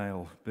you're a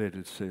male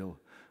bearded seal,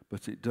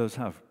 but it does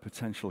have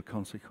potential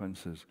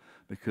consequences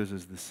because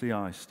as the sea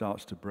ice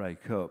starts to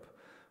break up,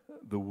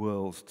 the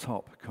world's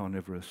top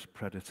carnivorous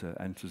predator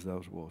enters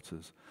those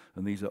waters,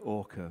 and these are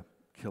orca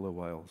killer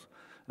whales,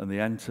 and they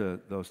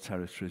enter those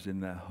territories in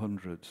their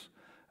hundreds.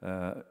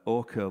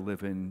 Orca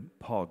live in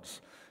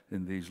pods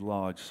in these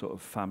large sort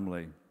of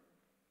family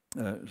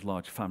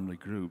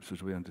groups,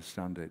 as we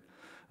understand it.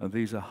 And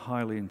these are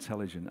highly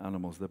intelligent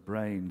animals. Their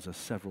brains are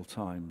several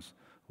times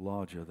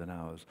larger than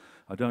ours.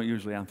 I don't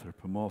usually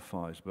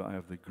anthropomorphize, but I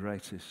have the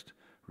greatest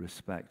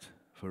respect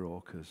for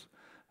orcas.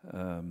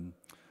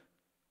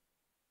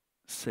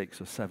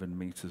 6 or 7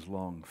 meters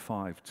long,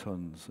 5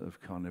 tons of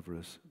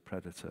carnivorous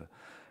predator.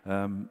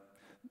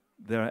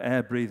 They're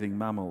air-breathing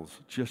mammals,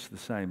 just the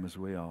same as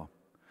we are.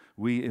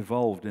 We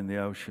evolved in the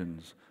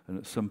oceans, and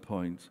at some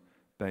point,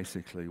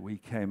 basically, we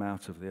came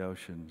out of the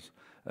oceans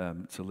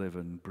to live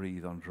and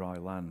breathe on dry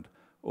land.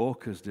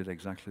 Orcas did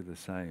exactly the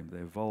same. They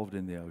evolved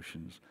in the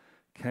oceans,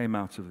 came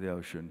out of the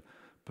ocean,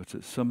 but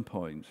at some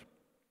point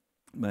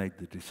made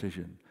the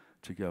decision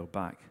to go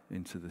back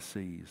into the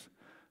seas.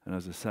 And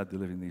as I said, they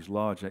live in these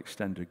large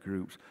extended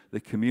groups. They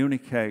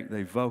communicate,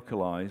 they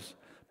vocalize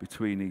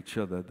between each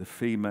other. The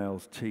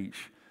females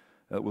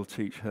will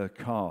teach her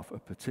calf a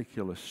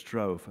particular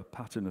strophe, a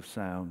pattern of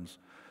sounds,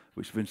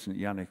 which Vincent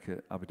Yannick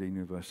at Aberdeen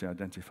University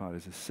identified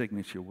as a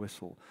signature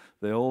whistle.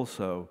 They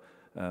also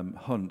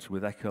hunt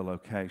with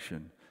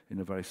echolocation in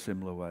a very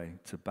similar way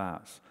to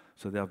bats.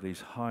 So they have these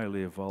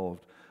highly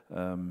evolved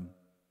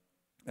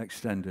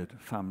extended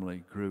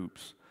family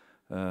groups.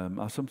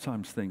 I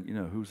sometimes think, you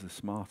know, who's the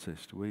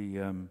smartest? We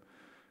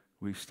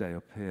stay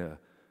up here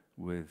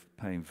with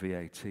paying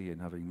VAT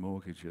and having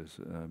mortgages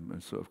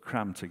and sort of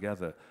crammed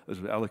together,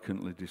 as we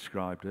eloquently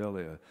described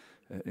earlier,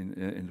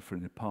 for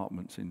an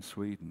apartments in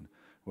Sweden,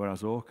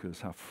 whereas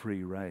orcas have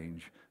free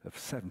range of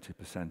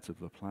 70% of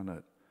the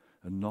planet,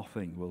 and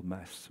nothing will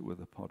mess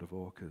with a pod of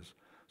orcas.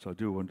 So I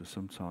do wonder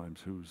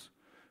sometimes who's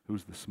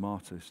the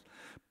smartest.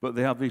 But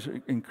they have these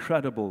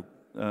incredible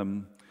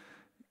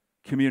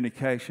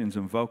communications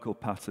and vocal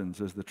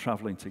patterns as they're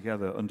traveling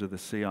together under the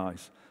sea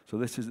ice. So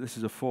this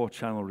is a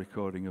 4-channel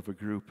recording of a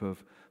group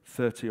of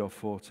 30 or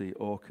 40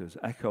 orcas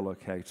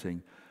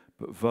echolocating,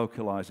 but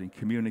vocalizing,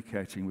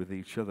 communicating with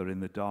each other in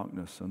the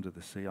darkness under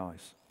the sea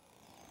ice.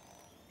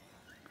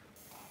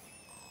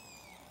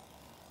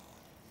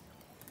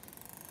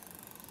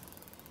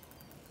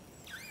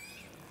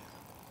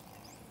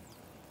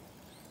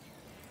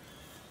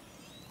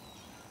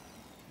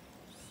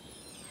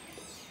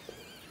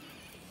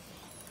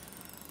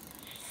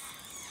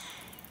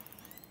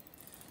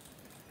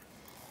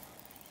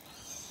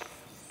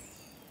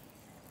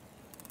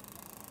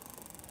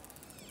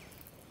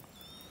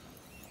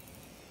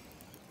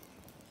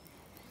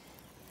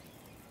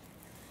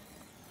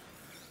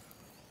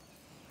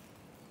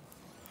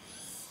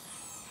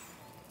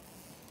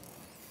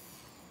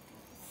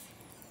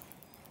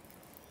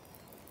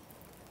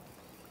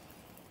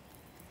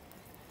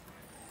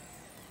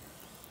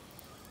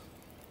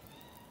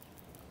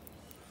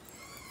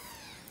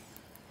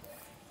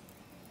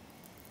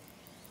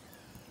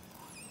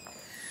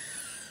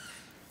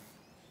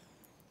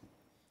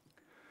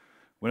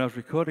 When I was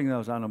recording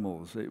those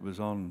animals, it was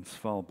on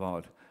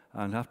Svalbard,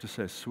 and I have to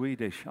say a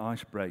Swedish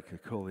icebreaker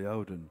called the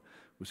Odin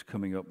was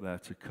coming up there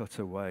to cut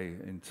away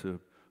into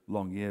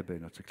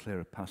Longyearbyen, or to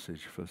clear a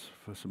passage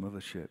for some other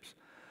ships.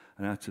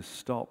 And I had to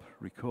stop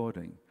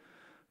recording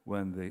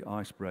when the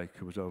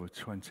icebreaker was over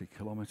 20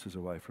 kilometers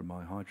away from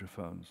my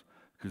hydrophones,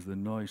 because the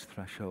noise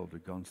threshold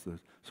had gone to the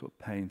sort of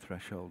pain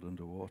threshold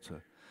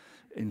underwater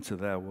into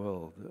their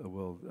world, a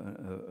world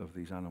of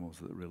these animals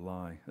that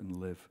rely and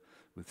live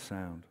with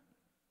sound.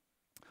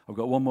 I've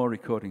got one more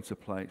recording to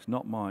play. It's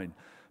not mine,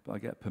 but I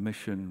get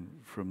permission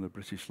from the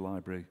British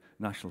Library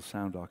National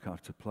Sound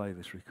Archive to play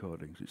this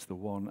recording. It's the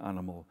one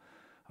animal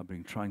I've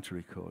been trying to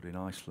record in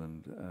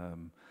Iceland,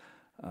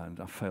 and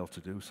I failed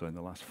to do so in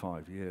the last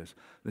 5 years.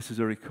 This is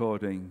a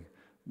recording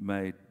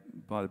made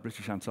by the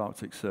British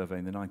Antarctic Survey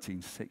in the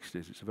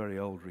 1960s. It's a very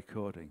old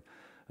recording,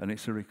 and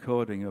it's a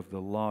recording of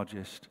the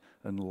largest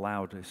and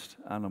loudest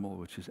animal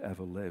which has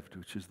ever lived,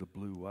 which is the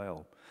blue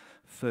whale.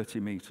 30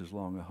 meters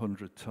long,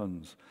 100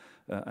 tons.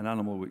 An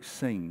animal which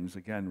sings,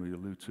 again we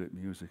allude to it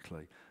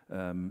musically,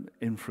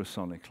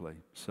 infrasonically,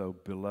 so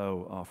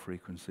below our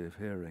frequency of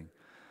hearing.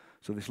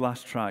 So this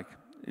last track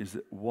is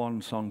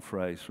one song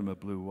phrase from a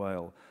blue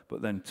whale,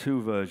 but then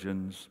 2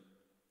 versions,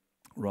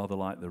 rather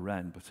like the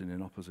wren, but in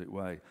an opposite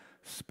way,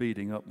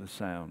 speeding up the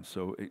sound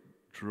so it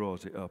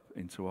draws it up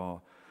into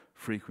our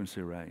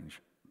frequency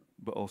range,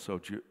 but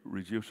also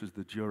reduces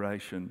the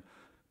duration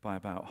by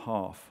about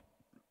half.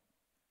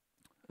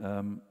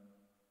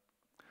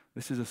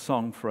 This is a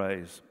song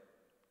phrase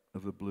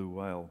of the blue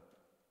whale.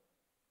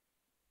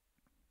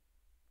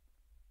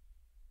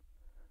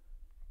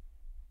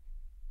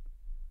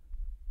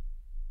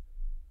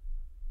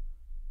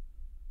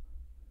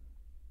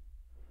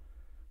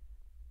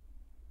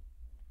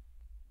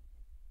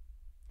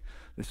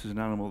 This is an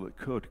animal that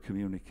could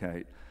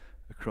communicate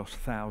across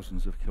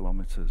thousands of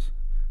kilometers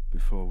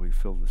before we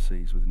fill the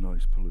seas with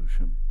noise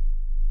pollution.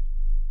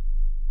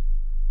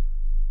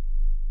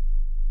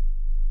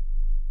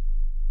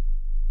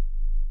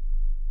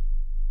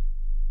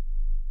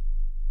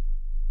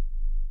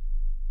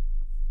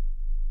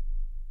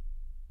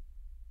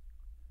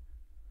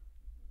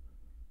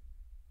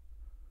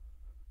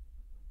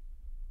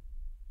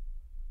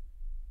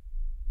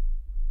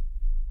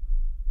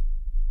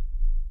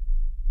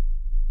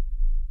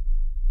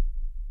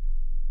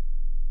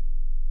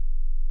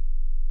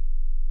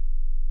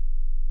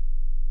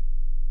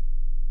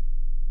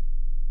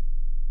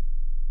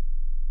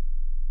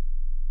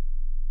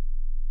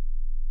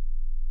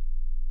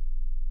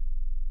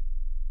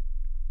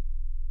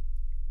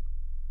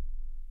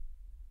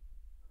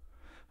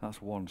 That's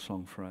one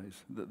song phrase.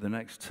 The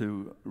next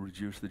 2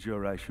 reduce the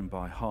duration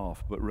by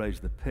half, but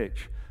raise the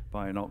pitch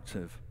by an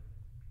octave.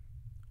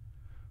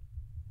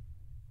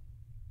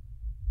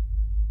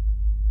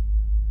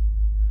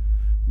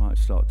 Might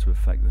start to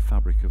affect the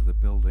fabric of the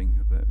building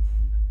a bit.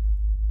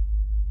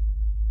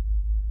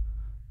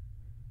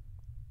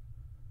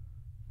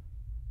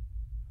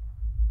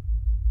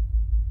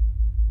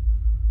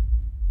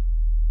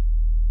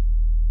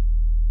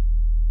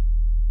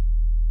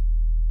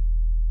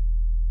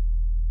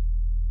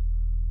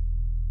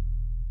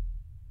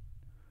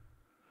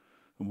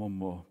 And one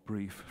more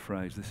brief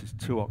phrase. This is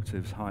 2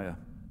 octaves higher.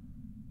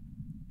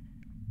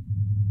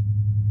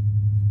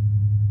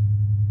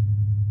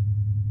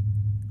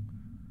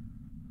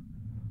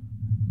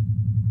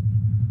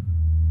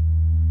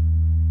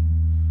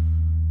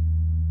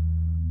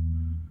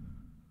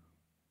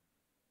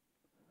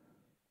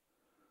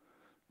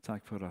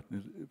 Tack för att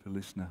ni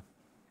lyssnar.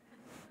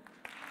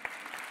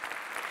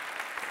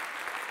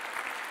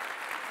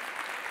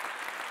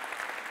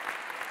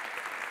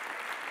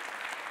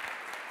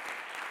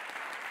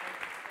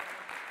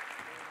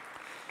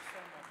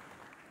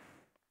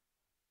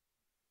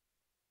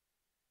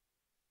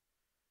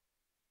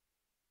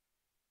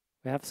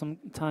 We have some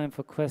time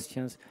for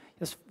questions.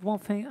 Just one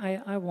thing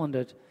I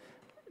wondered,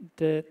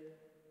 the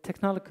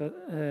technological,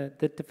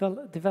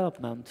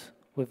 development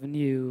with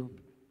new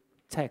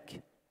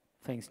tech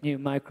things, new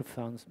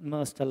microphones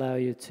must allow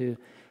you to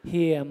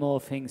hear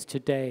more things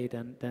today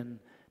than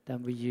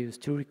we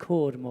used to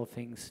record more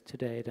things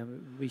today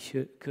than we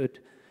could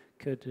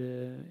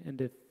in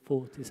the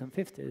 40s and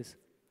 50s,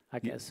 I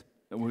guess.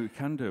 We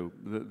can do.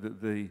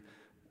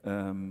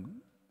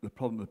 The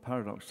problem, the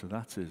paradox to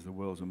that is the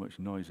world's a much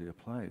noisier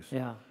place.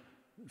 Yeah.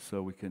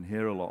 So we can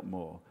hear a lot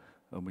more,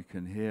 and we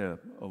can hear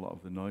a lot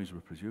of the noise we're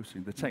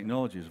producing. The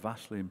technology is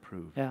vastly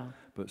improved. Yeah.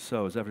 But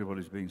so, as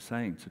everybody's been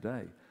saying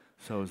today,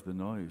 so is the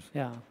noise.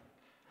 Yeah.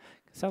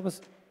 Because I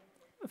was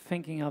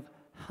thinking of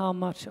how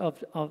much of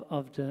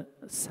the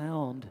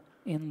sound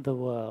in the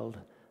world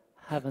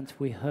haven't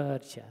we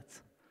heard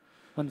yet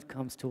when it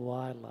comes to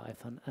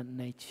wildlife and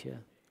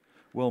nature?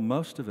 Well,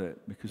 most of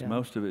it, because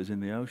most of it is in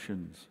the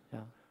oceans. Yeah.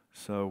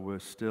 So we're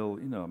still,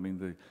 I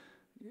mean,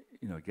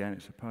 again,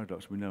 it's a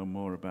paradox. We know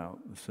more about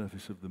the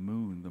surface of the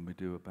moon than we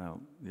do about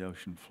the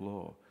ocean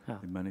floor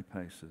in many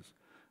places.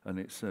 And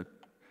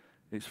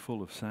it's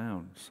full of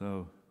sound.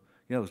 So,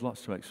 yeah, there's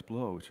lots to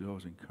explore, which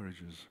always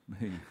encourages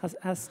me.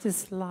 Has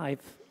this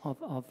life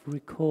of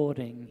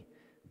recording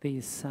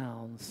these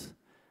sounds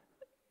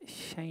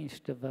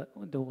changed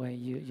the way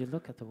you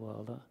look at the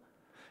world?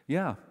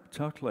 Yeah,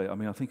 totally. I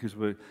mean, I think as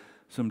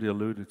somebody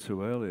alluded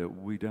to earlier,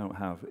 we don't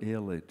have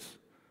earlids.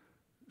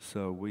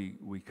 So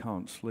we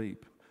can't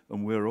sleep.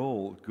 And we're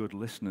all good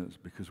listeners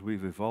because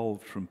we've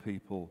evolved from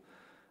people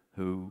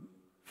who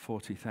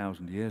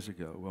 40,000 years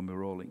ago, when we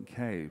were all in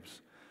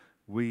caves,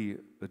 we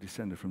are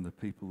descended from the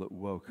people that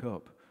woke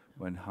up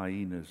when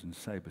hyenas and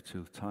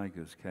saber-toothed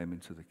tigers came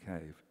into the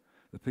cave.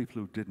 The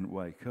people who didn't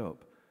wake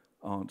up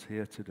aren't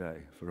here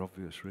today for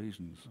obvious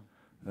reasons.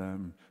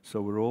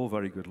 So we're all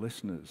very good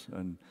listeners.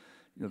 And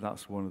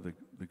that's one of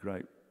the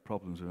great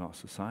problems in our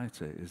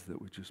society, is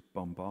that we're just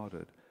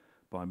bombarded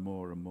by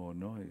more and more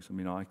noise. I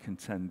mean, I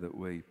contend that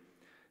we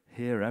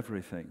hear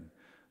everything,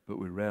 but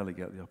we rarely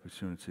get the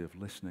opportunity of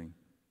listening.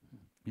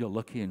 You're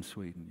lucky in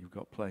Sweden. You've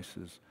got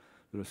places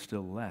that are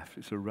still left.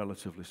 It's a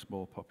relatively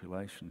small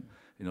population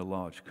in a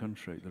large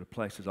country. There are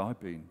places I've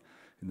been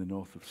in the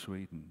north of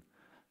Sweden.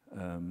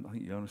 I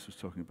think Jonas was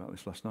talking about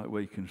this last night,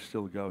 where you can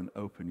still go and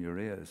open your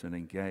ears and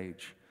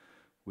engage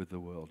with the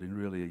world in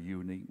really a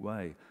unique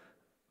way.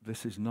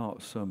 This is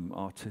not some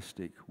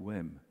artistic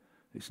whim.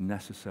 It's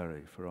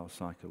necessary for our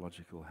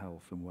psychological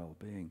health and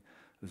well-being.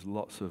 There's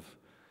lots of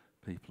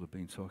people have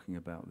been talking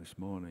about this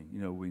morning.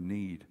 We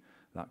need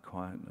that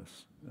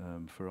quietness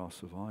for our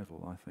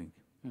survival, I think.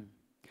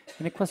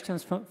 Any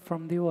questions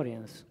from the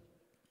audience?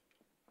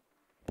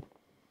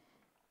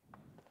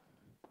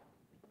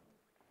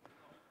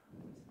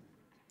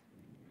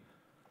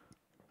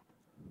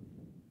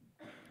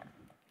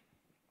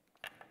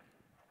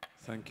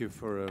 Thank you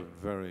for a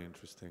very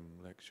interesting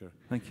lecture.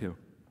 Thank you.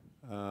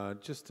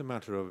 Just a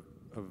matter of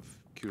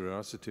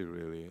curiosity,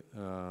 really.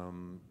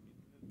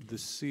 The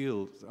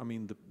seals, I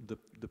mean,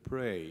 the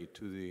prey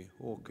to the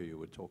orca you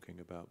were talking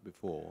about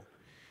before,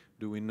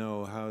 do we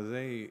know how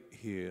they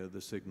hear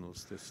the signal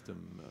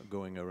system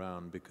going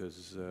around?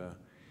 Because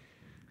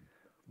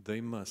they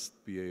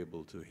must be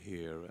able to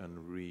hear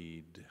and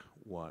read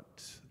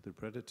what the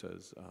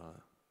predators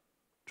are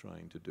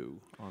trying to do,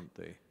 aren't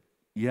they?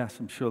 Yes,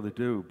 I'm sure they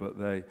do, but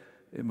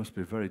it must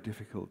be very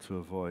difficult to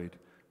avoid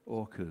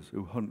orcas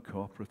who hunt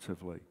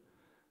cooperatively.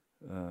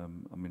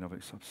 I mean, I've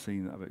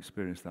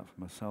experienced that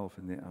for myself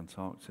in the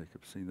Antarctic.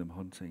 I've seen them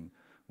hunting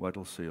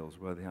Weddell seals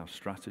where they have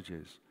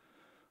strategies.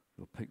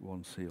 They'll pick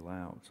one seal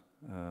out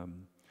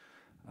and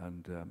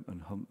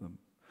hunt them.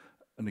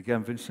 And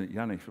again, Vincent,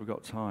 Yannick, if we've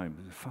got time,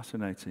 there's a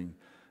fascinating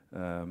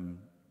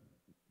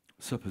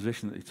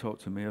supposition that he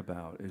talked to me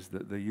about, is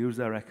that they use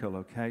their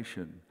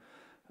echolocation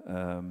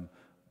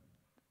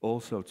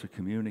also to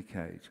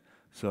communicate.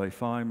 So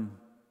if I'm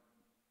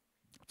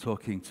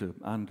talking to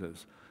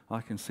Anders, I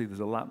can see there's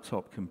a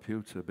laptop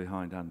computer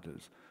behind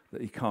Anders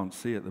that he can't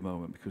see at the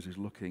moment because he's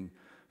looking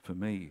for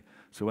me.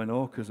 So when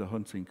orcas are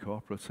hunting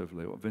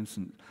cooperatively, what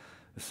Vincent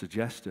has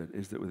suggested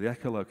is that with the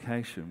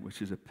echolocation,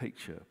 which is a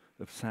picture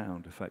of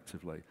sound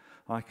effectively,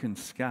 I can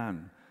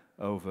scan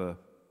over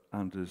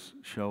Anders'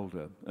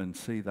 shoulder and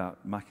see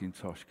that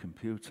Macintosh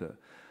computer,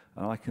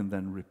 and I can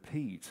then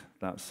repeat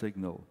that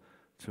signal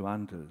to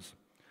Anders.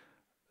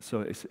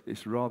 So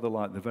it's rather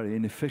like the very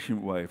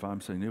inefficient way if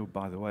I'm saying,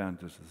 by the way,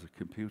 Anders, there's a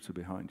computer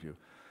behind you.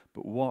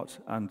 But what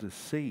Anders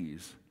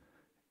sees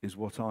is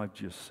what I've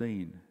just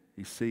seen.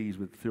 He sees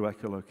through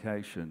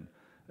echolocation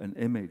an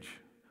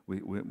image,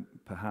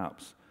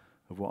 perhaps,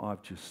 of what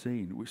I've just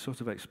seen, which sort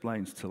of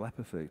explains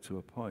telepathy to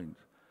a point.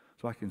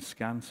 So I can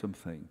scan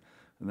something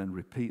and then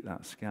repeat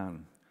that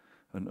scan.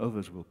 and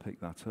others will pick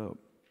that up,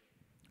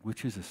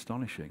 which is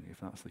astonishing if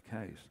that's the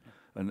case,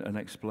 and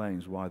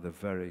explains why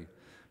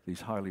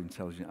these highly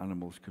intelligent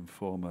animals can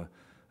form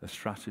a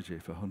strategy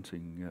for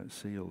hunting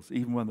seals.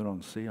 Even when they're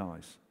on sea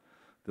ice,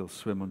 they'll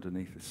swim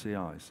underneath the sea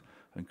ice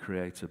and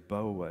create a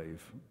bow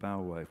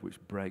wave, which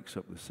breaks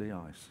up the sea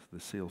ice. The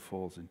seal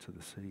falls into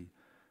the sea,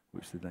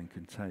 which they then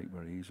can take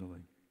very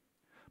easily.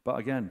 But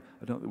again,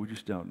 we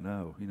just don't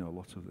know, a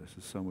lot of this.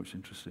 There's so much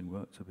interesting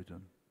work to be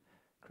done.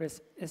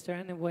 Chris, is there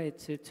any way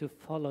to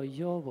follow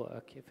your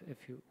work if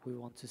we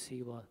want to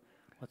see what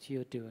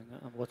you're doing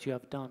and what you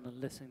have done and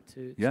listen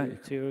to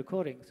your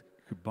recordings?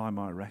 You could buy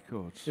my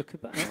records. You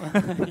could buy,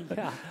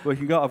 yeah. Well,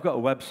 I've got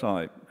a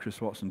website,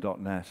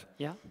 chriswatson.net,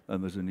 Yeah.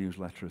 and there's a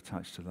newsletter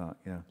attached to that.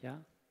 Yeah. Yeah.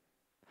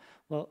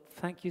 Well,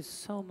 thank you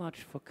so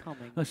much for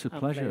coming. It's a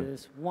pleasure. And play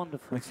this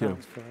wonderful Thank you.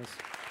 sounds for us.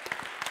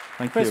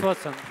 Thank Chris you.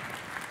 Watson.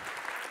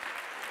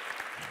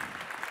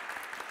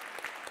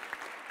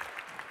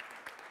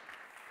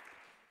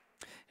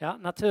 Ja,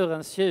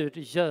 naturens ljud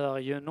gör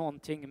ju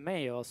någonting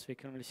med oss. Vi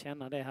kunde väl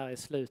känna det här i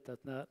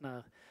slutet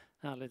när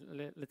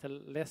lite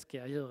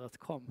läskiga djuret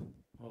kom.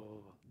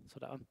 Och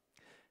sådär.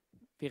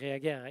 Vi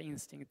reagerar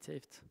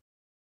instinktivt.